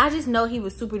outside. Like, I just know he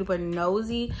was super duper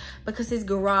nosy because his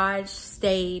garage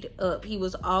stayed up. He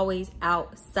was always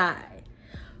outside.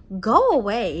 Go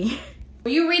away.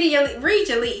 You read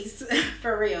your lease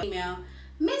for real. Email,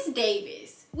 Miss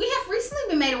Davis, we have recently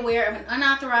been made aware of an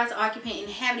unauthorized occupant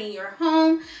inhabiting your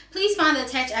home. Please find the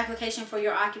attached application for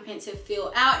your occupant to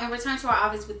fill out and return to our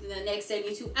office within the next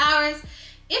 72 hours.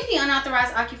 If the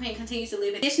unauthorized occupant continues to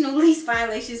live, additional lease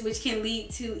violations which can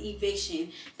lead to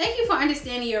eviction. Thank you for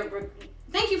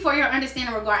your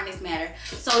understanding regarding this matter.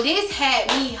 So this had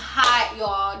me hot,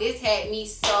 y'all. This had me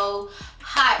so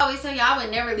hot. I always tell y'all I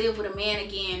would never live with a man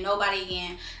again, nobody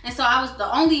again. And so I was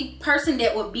the only person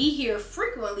that would be here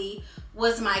frequently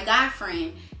was my guy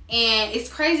friend. And it's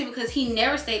crazy because he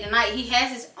never stayed the night. He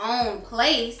has his own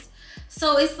place.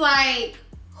 So it's like,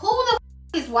 who the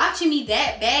is watching me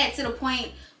that bad to the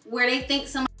point where they think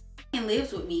somebody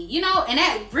lives with me, you know? And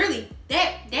that really,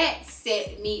 that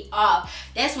set me off.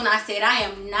 That's when I said, I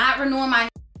am not renewing my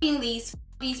lease.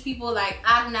 These people, like,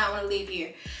 I do not want to live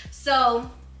here.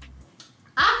 So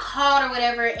I called or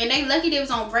whatever, and they lucky they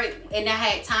was on break and I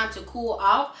had time to cool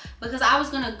off, because I was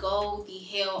gonna go the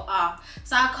hell off.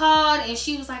 So I called and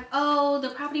she was like, oh, the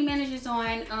property manager's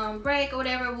on break or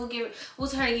whatever, we'll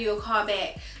tell her to give you a call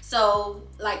back. So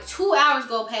like 2 hours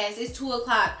go past, it's 2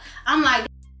 o'clock. I'm like,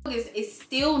 is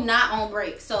still not on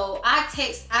break. So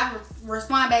I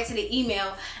respond back to the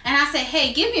email and I said,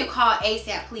 hey, give me a call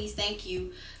ASAP, please, thank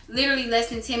you. Literally less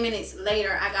than 10 minutes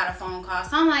later, I got a phone call.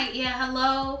 So I'm like, yeah,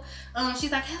 hello.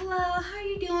 She's like, hello, how are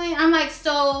you doing? I'm like,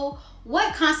 so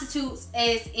what constitutes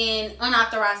as an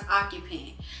unauthorized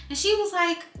occupant? And she was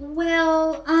like,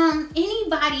 well,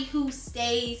 anybody who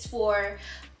stays for,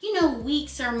 you know,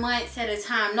 weeks or months at a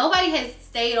time. Nobody has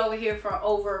stayed over here for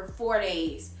over 4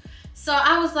 days. So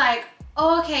I was like,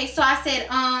 oh, okay. So I said,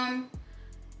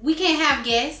 we can't have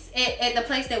guests at the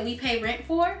place that we pay rent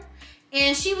for.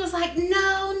 And she was like,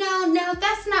 no,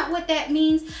 that's not what that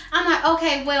means. I'm like,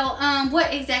 okay, well,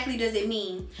 what exactly does it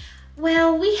mean?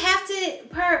 Well, we have to,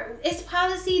 it's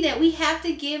policy that we have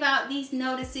to give out these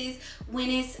notices when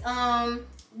it's,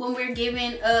 when we're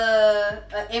given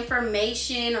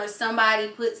information, or somebody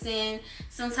puts in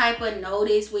some type of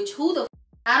notice, which who the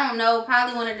I don't know,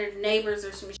 probably one of the neighbors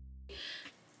or some shit.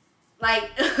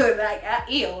 Like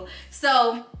ew.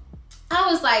 So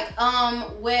I was like,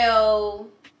 well,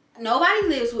 nobody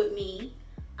lives with me.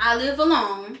 I live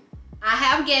alone. I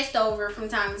have guests over from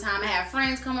time to time. I have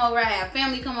friends come over. I have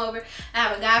family come over. I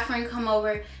have a guy friend come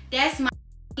over. That's my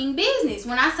business.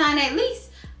 When I sign that lease,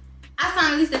 I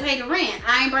signed a lease to pay the rent.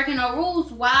 I ain't breaking no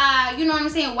rules. Why, you know what I'm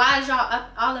saying? Why is y'all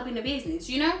all up in the business,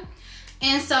 you know?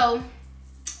 And so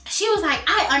she was like,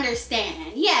 I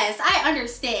understand. Yes, I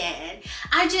understand.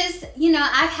 I just, you know,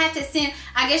 I've had to send,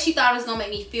 I guess she thought it was going to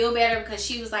make me feel better, because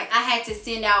she was like, I had to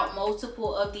send out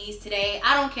multiple of these today.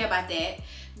 I don't care about that.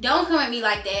 Don't come at me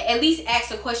like that. At least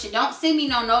ask a question. Don't send me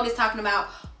no notice talking about,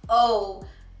 oh,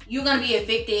 you're going to be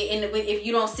evicted if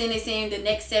you don't send this in the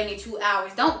next 72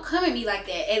 hours. Don't come at me like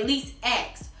that. At least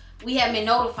ask. We have been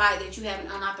notified that you have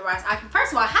an unauthorized occupant.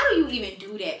 First of all, how do you even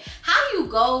do that? How do you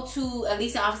go to a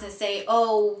leasing office and say,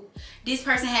 oh, this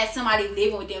person has somebody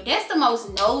living with them? That's the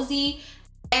most nosy,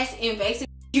 that's invasive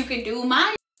you can do.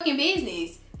 Mind your fucking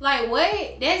business. Like,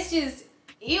 what? That's just,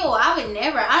 ew. I would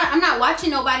never. I'm not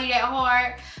watching nobody that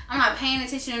hard. I'm not paying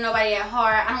attention to nobody that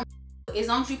hard. I don't, as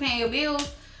long as you paying your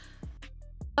bills,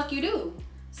 fuck you do.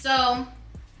 So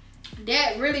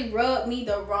that really rubbed me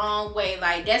the wrong way.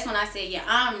 Like, that's when I said, yeah,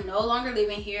 I'm no longer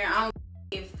living here. I don't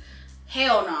give,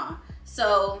 hell no.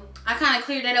 So I kind of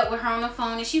cleared that up with her on the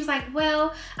phone, and she was like,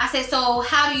 well, I said, so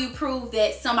how do you prove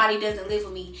that somebody doesn't live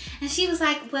with me? And she was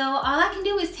like, well, all I can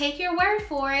do is take your word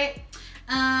for it.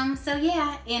 So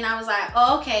yeah. And I was like,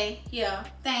 oh, okay, yeah,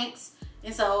 thanks.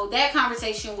 And so that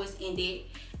conversation was ended.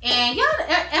 And y'all,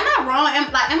 am I wrong?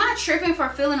 Am I tripping for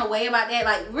feeling a way about that?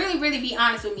 Like, really be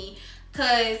honest with me.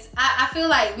 Because I feel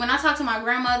like when I talked to my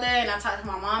grandmother and I talked to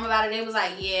my mom about it, it was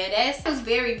like, yeah, that was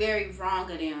very wrong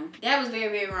of them. That was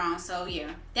very wrong. So yeah,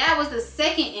 that was the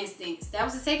second instance. That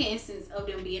was the second instance of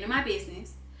them being in my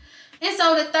business. And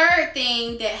so the third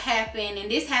thing that happened,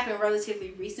 and this happened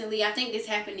relatively recently. I think this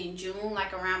happened in June,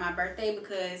 like around my birthday,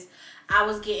 because I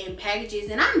was getting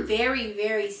packages, and I'm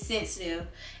very sensitive,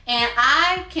 and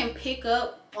I can pick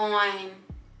up on,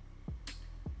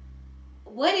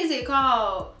 what is it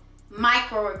called?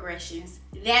 Microaggressions.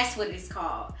 That's what it's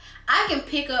called. I can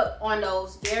pick up on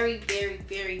those very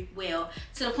well,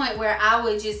 to the point where I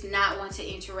would just not want to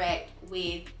interact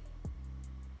with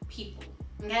people.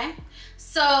 Okay,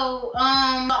 so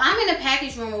I'm in a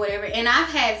package room or whatever, and I've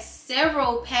had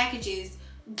several packages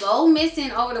go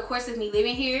missing over the course of me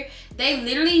living here. They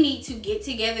literally need to get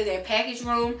together their package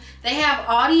room. They have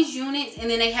all these units, and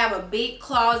then they have a big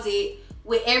closet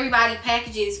with everybody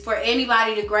packages for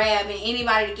anybody to grab and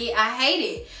anybody to get. I hate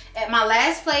it. At my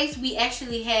last place, we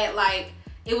actually had, like,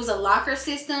 it was a locker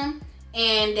system,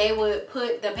 and they would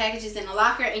put the packages in the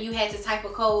locker, and you had to type a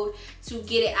code to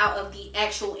get it out of the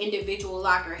actual individual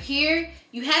locker. Here,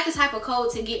 you have to type a code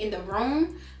to get in the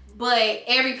room, but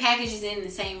every package is in the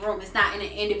same room. It's not in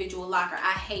an individual locker.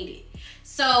 I hate it.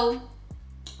 So,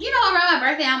 you know, around my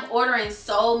birthday, I'm ordering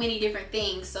so many different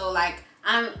things. So, like,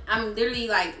 I'm literally,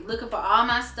 like, looking for all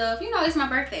my stuff. You know, it's my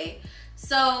birthday.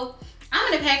 So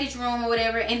I'm in a package room or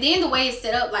whatever, and then the way it's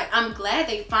set up, like, I'm glad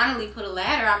they finally put a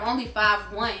ladder. I'm only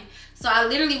 5'1", so I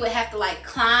literally would have to, like,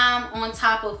 climb on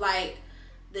top of, like,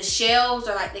 the shelves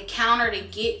or, like, the counter to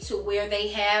get to where they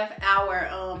have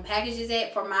our packages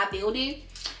at for my building.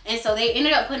 And so they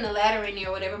ended up putting a ladder in there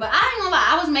or whatever. But I ain't gonna lie,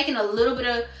 I was making a little bit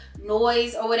of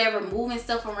noise or whatever, moving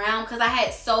stuff around, because I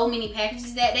had so many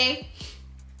packages that day.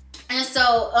 And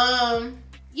so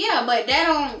yeah, but that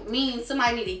don't mean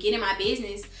somebody need to get in my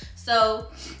business. So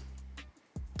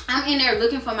I'm in there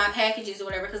looking for my packages or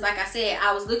whatever, because like I said,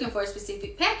 I was looking for a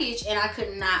specific package and I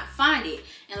could not find it.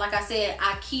 And like I said,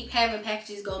 I keep having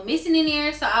packages go missing in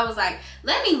there. So I was like,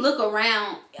 let me look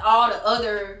around all the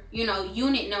other, you know,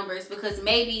 unit numbers, because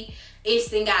maybe it's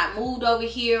then got moved over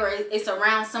here, or it's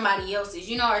around somebody else's,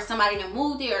 you know, or somebody that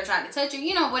moved it or tried to touch it,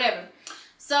 you know, whatever.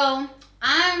 So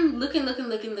I'm looking.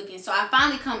 So I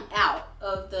finally come out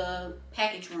of the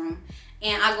package room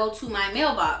and I go to my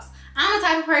mailbox. I'm the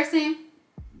type of person,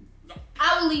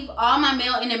 I will leave all my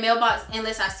mail in the mailbox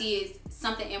unless I see it's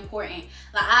something important.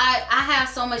 Like, I have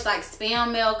so much, like,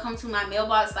 spam mail come to my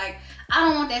mailbox. Like, I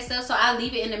don't want that stuff, so I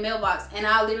leave it in the mailbox, and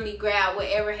I'll literally grab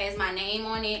whatever has my name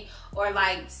on it, or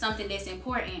like something that's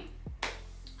important.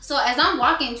 So as I'm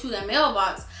walking to the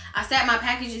mailbox, I sat my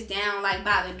packages down like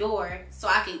by the door so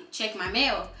I could check my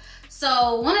mail.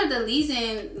 So one of the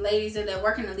leasing ladies that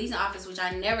work in the leasing office, which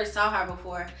I never saw her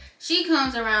before, she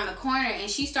comes around the corner and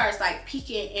she starts like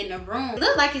peeking in the room. It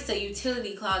looked like it's a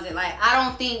utility closet. Like, I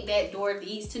don't think that door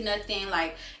leads to nothing.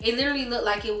 Like, it literally looked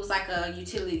like it was like a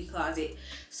utility closet.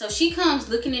 So she comes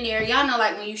looking in there. Y'all know,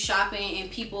 like when you shopping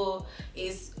and people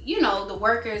is, you know, the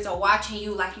workers are watching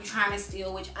you like you trying to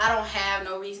steal, which I don't have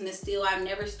no reason to steal. I've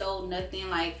never stole nothing.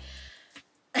 Like,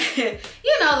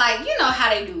 you know how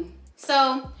they do.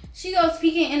 So she goes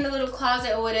peeking in the little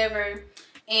closet or whatever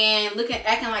and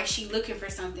acting like she looking for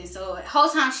something. So the whole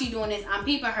time she doing this, I'm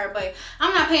peeping her, but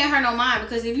I'm not paying her no mind,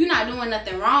 because if you're not doing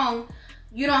nothing wrong,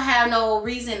 you don't have no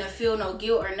reason to feel no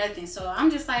guilt or nothing. So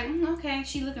I'm just like, okay,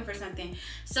 she looking for something.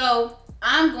 So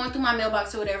I'm going through my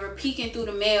mailbox or whatever, peeking through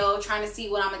the mail, trying to see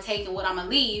what I'm gonna take and what I'm gonna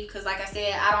leave, because like I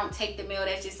said, I don't take the mail.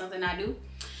 That's just something I do.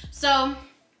 So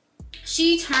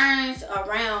she turns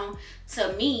around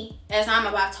to me as I'm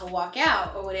about to walk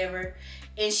out or whatever,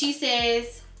 and she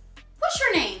says, "What's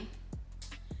your name?"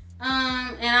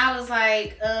 And I was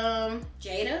like,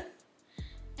 Jada.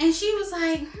 And she was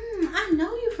like, I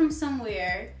know you from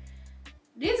somewhere.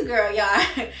 This girl,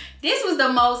 y'all, this was the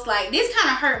most, like, this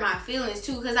kind of hurt my feelings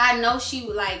too, because I know she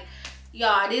would, like,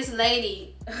 y'all, this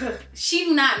lady, she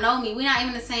do not know me. We're not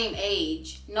even the same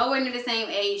age. Nowhere near the same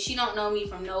age. She don't know me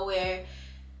from nowhere.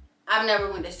 I've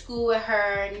never went to school with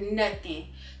her, nothing.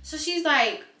 So she's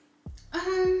like,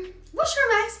 what's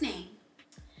your last name?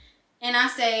 And I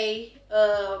say,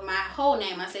 my whole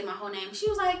name. I say my whole name. She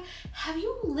was like, have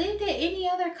you lived at any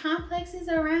other complexes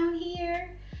around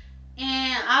here?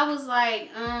 And I was like,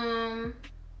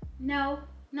 no,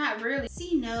 not really.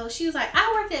 See, no. She was like,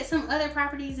 I worked at some other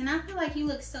properties and I feel like you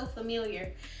look so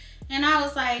familiar. And I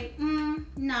was like,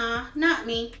 nah, not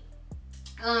me.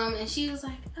 And she was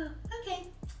like, oh, okay.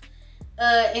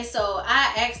 And so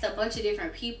I asked a bunch of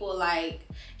different people, like,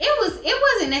 it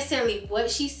wasn't necessarily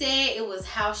what she said, it was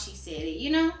how she said it,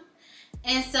 you know?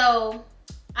 And so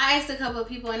I asked a couple of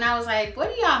people and I was like,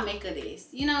 what do y'all make of this?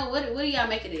 You know, what do y'all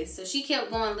make of this? So she kept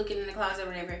going, looking in the closet or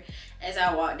whatever as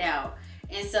I walked out.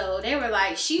 And so they were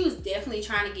like, she was definitely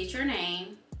trying to get your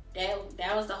name.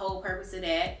 That was the whole purpose of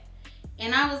that.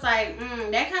 And I was like,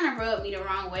 that kind of rubbed me the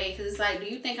wrong way, because it's like, do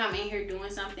you think I'm in here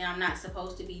doing something I'm not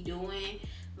supposed to be doing?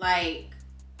 Like,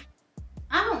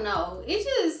 I don't know. It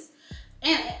just,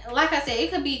 and like I said,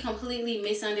 it could be completely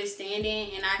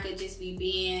misunderstanding and I could just be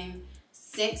being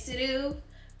sensitive.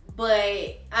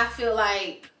 But I feel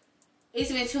like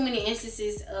it's been too many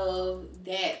instances of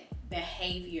that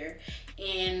behavior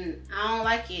and I don't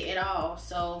like it at all.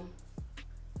 So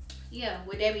yeah,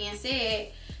 with that being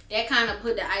said, that kind of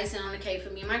put the icing on the cake for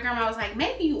me. My grandma was like,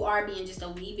 maybe you are being just a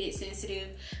wee bit sensitive.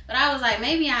 But I was like,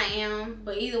 maybe I am.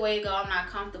 But either way it go, I'm not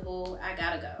comfortable. I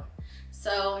gotta go.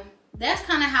 So that's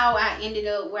kind of how I ended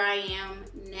up where I am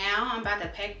now. I'm about to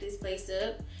pack this place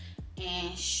up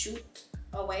and shoot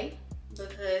away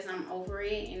because I'm over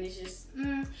it. And it's just,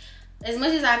 as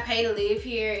much as I pay to live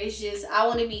here, it's just, I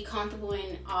want to be comfortable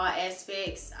in all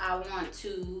aspects. I want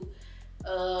to,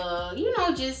 you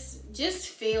know, just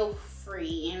feel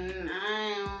free, and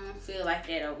I don't feel like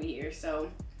that over here. So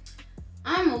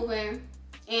I'm moving,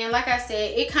 and like I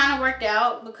said, it kind of worked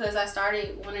out because I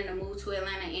started wanting to move to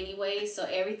Atlanta anyway, so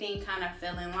everything kind of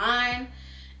fell in line,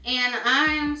 and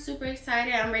I'm super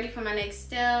excited. I'm ready for my next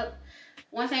step.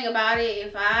 One thing about it,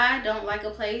 if I don't like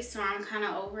a place or I'm kind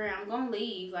of over it, I'm gonna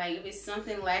leave. Like, if it's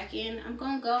something lacking, I'm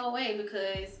gonna go away,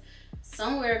 because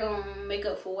somewhere gonna make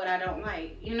up for what I don't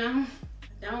like, you know?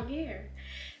 I don't care.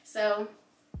 So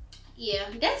yeah,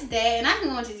 that's that. And I can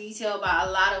go into detail about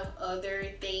a lot of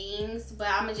other things, but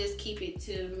I'm gonna just keep it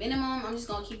to minimum. I'm just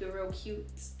gonna keep it real cute.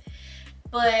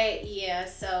 But yeah,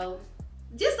 so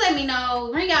just let me know,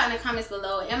 bring y'all in the comments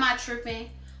below, am I tripping,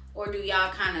 or do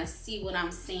y'all kind of see what I'm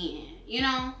saying? You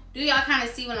know, do y'all kind of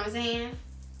see what I'm saying?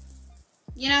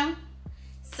 You know?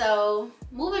 So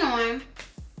moving on,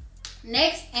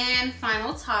 next and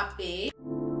final topic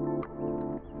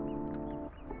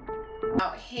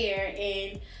about hair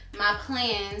and my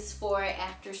plans for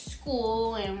after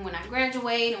school and when I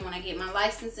graduate and when I get my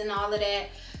license and all of that.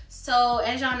 So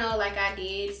as y'all know, like, I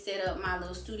did set up my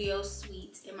little studio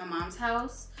suite in my mom's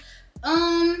house.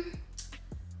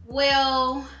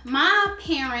 Well, my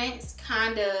parents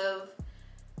kind of,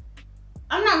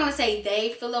 I'm not gonna say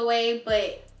they feel away,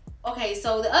 but okay,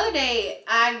 so the other day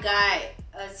I got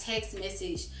a text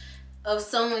message of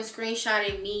someone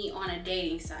screenshotting me on a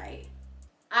dating site.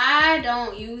 I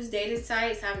don't use dating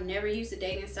sites. I've never used a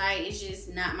dating site. It's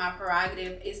just not my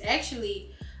prerogative. It's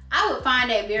actually I would find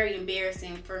that very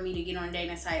embarrassing for me to get on a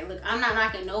dating site. Look, I'm not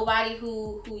knocking nobody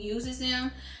who uses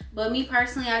them, but me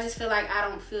personally, I just feel like I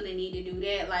don't feel the need to do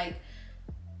that. Like,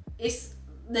 it's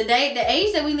the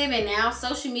age that we live in now,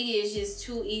 social media is just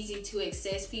too easy to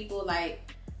access people.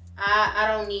 Like, I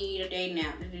don't need a dating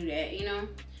app to do that, you know?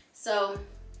 So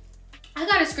I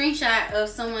got a screenshot of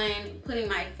someone putting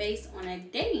my face on a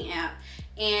dating app.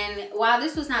 And while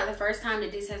this was not the first time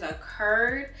that this has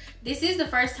occurred, this is the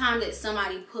first time that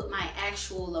somebody put my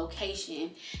actual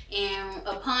location. And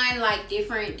upon like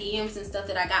different DMs and stuff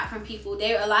that I got from people,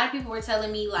 a lot of people were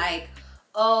telling me like,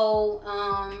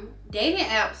 oh, dating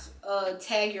apps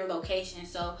tag your location.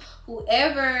 So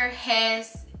whoever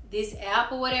has this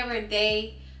app or whatever,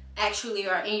 they actually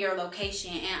are in your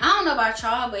location. And I don't know about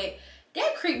y'all, but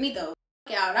that creeped me the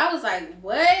fuck out. I was like,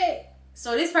 what?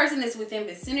 So this person is within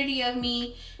vicinity of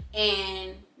me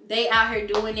and they out here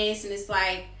doing this, and it's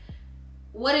like,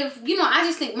 what if, you know, I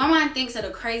just think, my mind thinks of the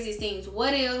craziest things.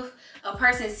 What if a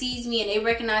person sees me and they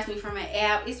recognize me from an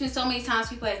app? It's been so many times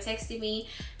people have texted me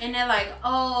and they're like,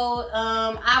 oh,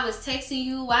 I was texting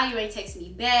you, why you ain't texting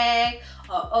me back?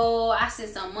 Or, oh, I sent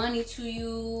some money to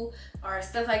you, or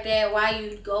stuff like that, why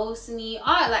you ghost me?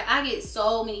 Oh, like, I get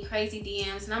so many crazy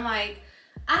DMs, and I'm like,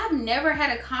 I've never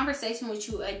had a conversation with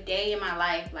you a day in my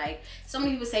life. Like, so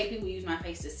many people say people use my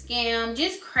face to scam,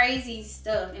 just crazy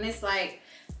stuff. And it's like,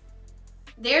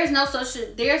 there's no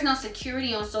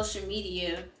security on social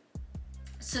media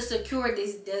to secure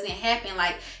this doesn't happen.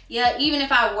 Like, yeah, even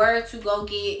if I were to go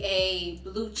get a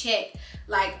blue check,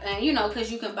 like, and you know,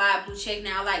 because you can buy a blue check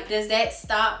now, like, does that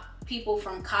stop people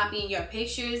from copying your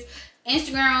pictures?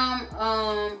 Instagram,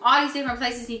 all these different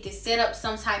places need to set up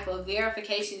some type of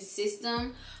verification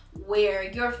system where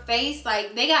your face,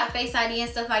 like, they got Face ID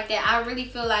and stuff like that. I really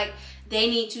feel like they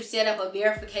need to set up a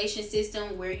verification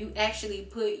system where you actually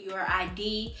put your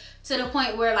ID to the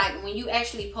point where, like, when you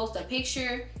actually post a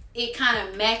picture, it kind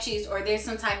of matches, or there's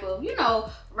some type of, you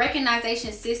know,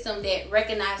 recognition system that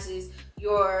recognizes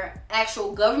your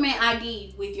actual government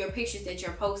ID with your pictures that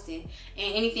you're posting.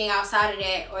 And anything outside of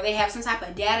that, or they have some type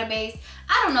of database.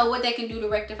 I don't know what they can do to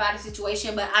rectify the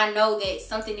situation, but I know that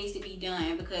something needs to be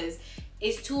done, because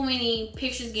it's too many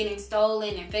pictures getting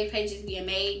stolen and fake pages being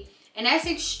made. And that's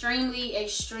extremely,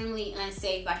 extremely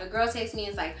unsafe. Like, a girl texts me and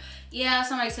it's like, yeah,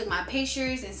 somebody took my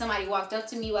pictures and somebody walked up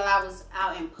to me while I was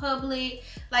out in public.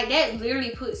 Like, that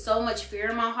literally put so much fear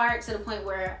in my heart to the point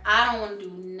where I don't want to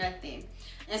do nothing.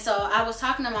 And so I was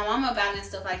talking to my mama about it and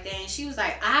stuff like that, and she was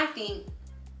like, I think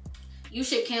you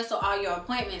should cancel all your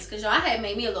appointments, because y'all had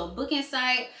made me a little booking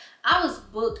site. I was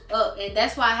booked up, and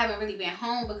that's why I haven't really been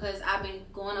home, because I've been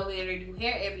going over there to do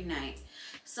hair every night.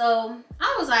 So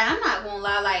I was like, I'm not gonna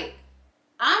lie, like,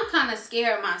 I'm kind of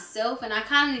scared myself, and I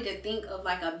kind of need to think of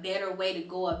like a better way to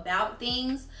go about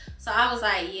things. So I was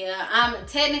like, yeah, I'm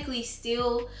technically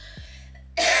still,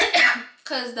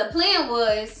 because the plan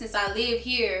was, since I live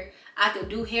here, I could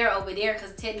do hair over there,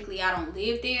 because technically I don't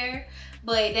live there.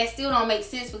 But that still don't make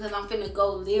sense, because I'm finna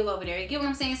go live over there. You get what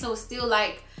I'm saying? So it's still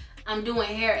like I'm doing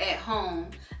hair at home,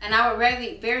 and I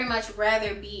would very much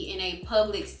rather be in a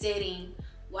public setting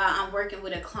while I'm working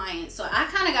with a client. So I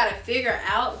kind of got to figure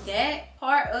out that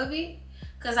part of it,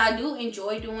 because I do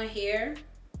enjoy doing hair.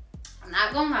 I'm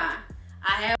not gonna lie,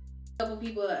 I have a couple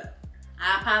people,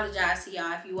 I apologize to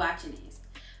y'all if you're watching this,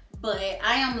 but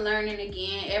I am learning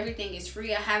again. Everything is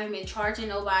free. I haven't been charging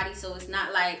nobody, so it's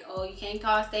not like, oh, you can't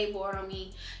call State Board on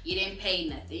me, you didn't pay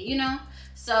nothing, you know?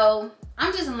 So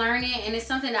I'm just learning, and it's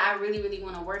something that I really, really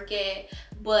want to work at.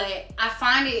 But I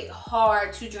find it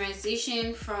hard to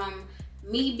transition from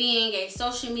me being a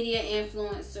social media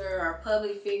influencer or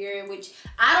public figure, which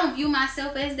I don't view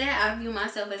myself as that. I view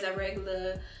myself as a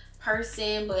regular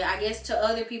person, but I guess to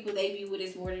other people, they view it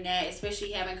as more than that,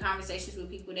 especially having conversations with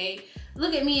people. They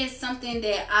look at me as something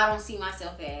that I don't see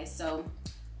myself as. So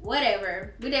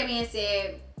whatever. With that being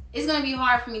said, it's going to be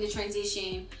hard for me to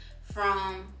transition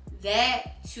from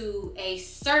that to a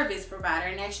service provider,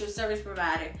 an actual service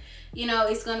provider. You know,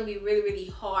 it's going to be really, really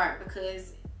hard,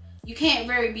 because you can't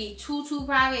be too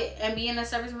private and being a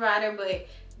service provider, but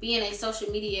being a social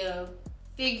media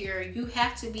figure, you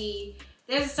have to be,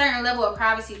 there's a certain level of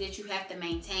privacy that you have to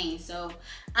maintain. So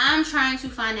I'm trying to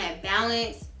find that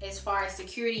balance as far as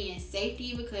security and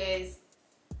safety, because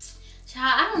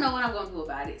child, I don't know what I'm gonna do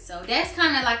about it. So that's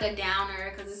kind of like a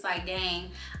downer, because it's like, dang,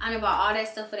 I done bought all that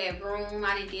stuff for that room,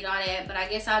 I done did all that, but I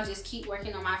guess I'll just keep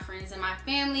working on my friends and my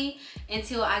family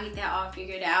until I get that all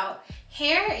figured out.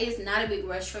 Hair is not a big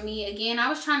rush for me. Again, I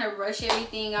was trying to rush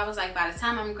everything. I was like, by the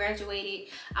time I'm graduated,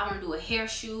 I want to do a hair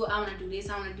shoot, I want to do this,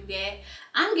 I want to do that.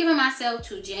 I'm giving myself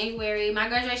to January. My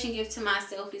graduation gift to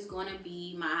myself is going to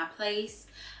be my place.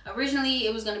 Originally,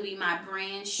 it was going to be my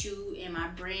brand shoot and my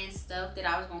brand stuff that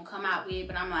I was going to come out with.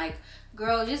 But I'm like,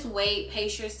 girl, just wait,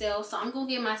 pace yourself. So I'm going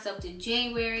to give myself to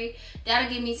January.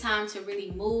 That'll give me time to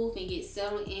really move and get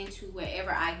settled into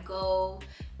wherever I go.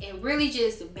 And really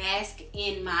just bask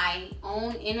in my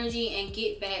own energy and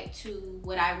get back to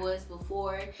what I was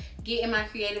before. Get in my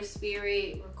creative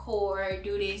spirit, record,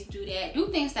 do this, do that. Do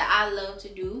things that I love to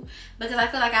do. Because I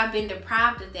feel like I've been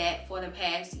deprived of that for the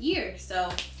past year.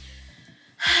 So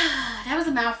that was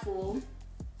a mouthful.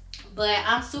 But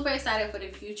I'm super excited for the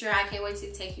future. I can't wait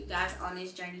to take you guys on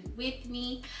this journey with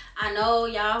me. I know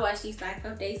y'all watch these life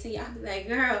updates and y'all be like,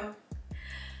 girl,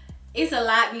 it's a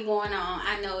lot be going on.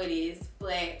 I know it is.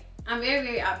 But I'm very,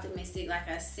 very optimistic, like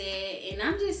I said. And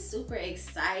I'm just super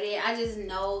excited. I just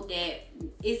know that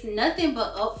it's nothing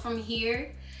but up from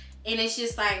here. And it's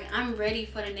just like, I'm ready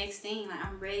for the next thing. Like,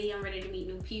 I'm ready to meet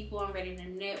new people. I'm ready to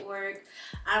network.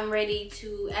 I'm ready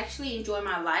to actually enjoy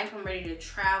my life. I'm ready to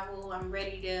travel. I'm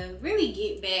ready to really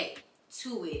get back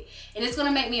to it. And it's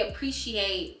gonna make me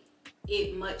appreciate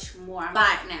it much more. I'm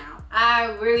back now.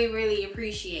 I really, really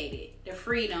appreciate it. The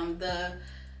freedom, the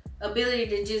ability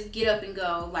to just get up and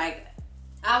go. Like,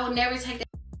 I will never take that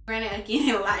granted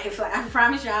again in life. Like, I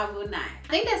promise you I will not. I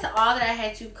think that's all that I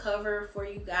had to cover for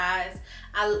you guys.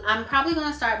 I'm probably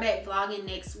gonna start back vlogging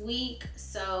next week,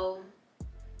 so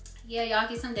yeah, y'all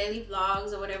get some daily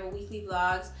vlogs or whatever, weekly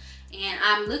vlogs. And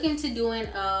I'm looking to doing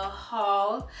a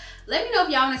haul. Let me know if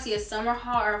y'all want to see a summer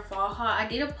haul or a fall haul. I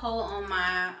did a poll on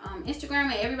my Instagram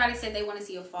and everybody said they want to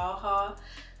see a fall haul.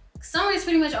 Summer is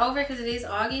pretty much over because it is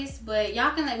August, but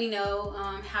y'all can let me know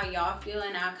how y'all feel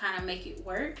and I'll kind of make it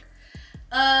work.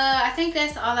 I think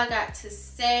that's all I got to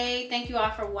say. Thank you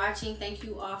all for watching. Thank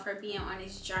you all for being on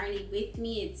this journey with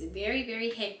me. It's very,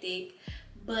 very hectic,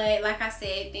 but like I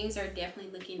said, things are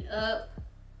definitely looking up.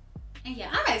 And yeah,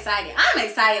 I'm excited. I'm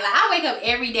excited. Like, I wake up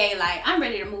every day like I'm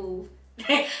ready to move.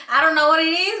 I don't know what it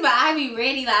is, but I be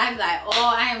ready. Like, I be like,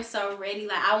 oh, I am so ready.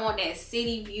 Like, I want that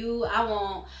city view. I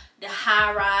want the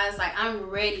high rise. Like, I'm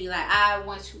ready. Like, I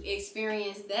want to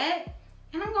experience that,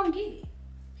 and I'm gonna get it.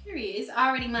 Period. It's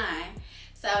already mine.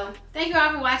 So thank you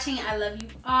all for watching. I love you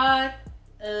all.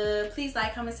 Please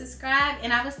like, comment, subscribe,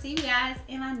 and I will see you guys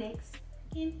in my next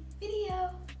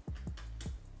video.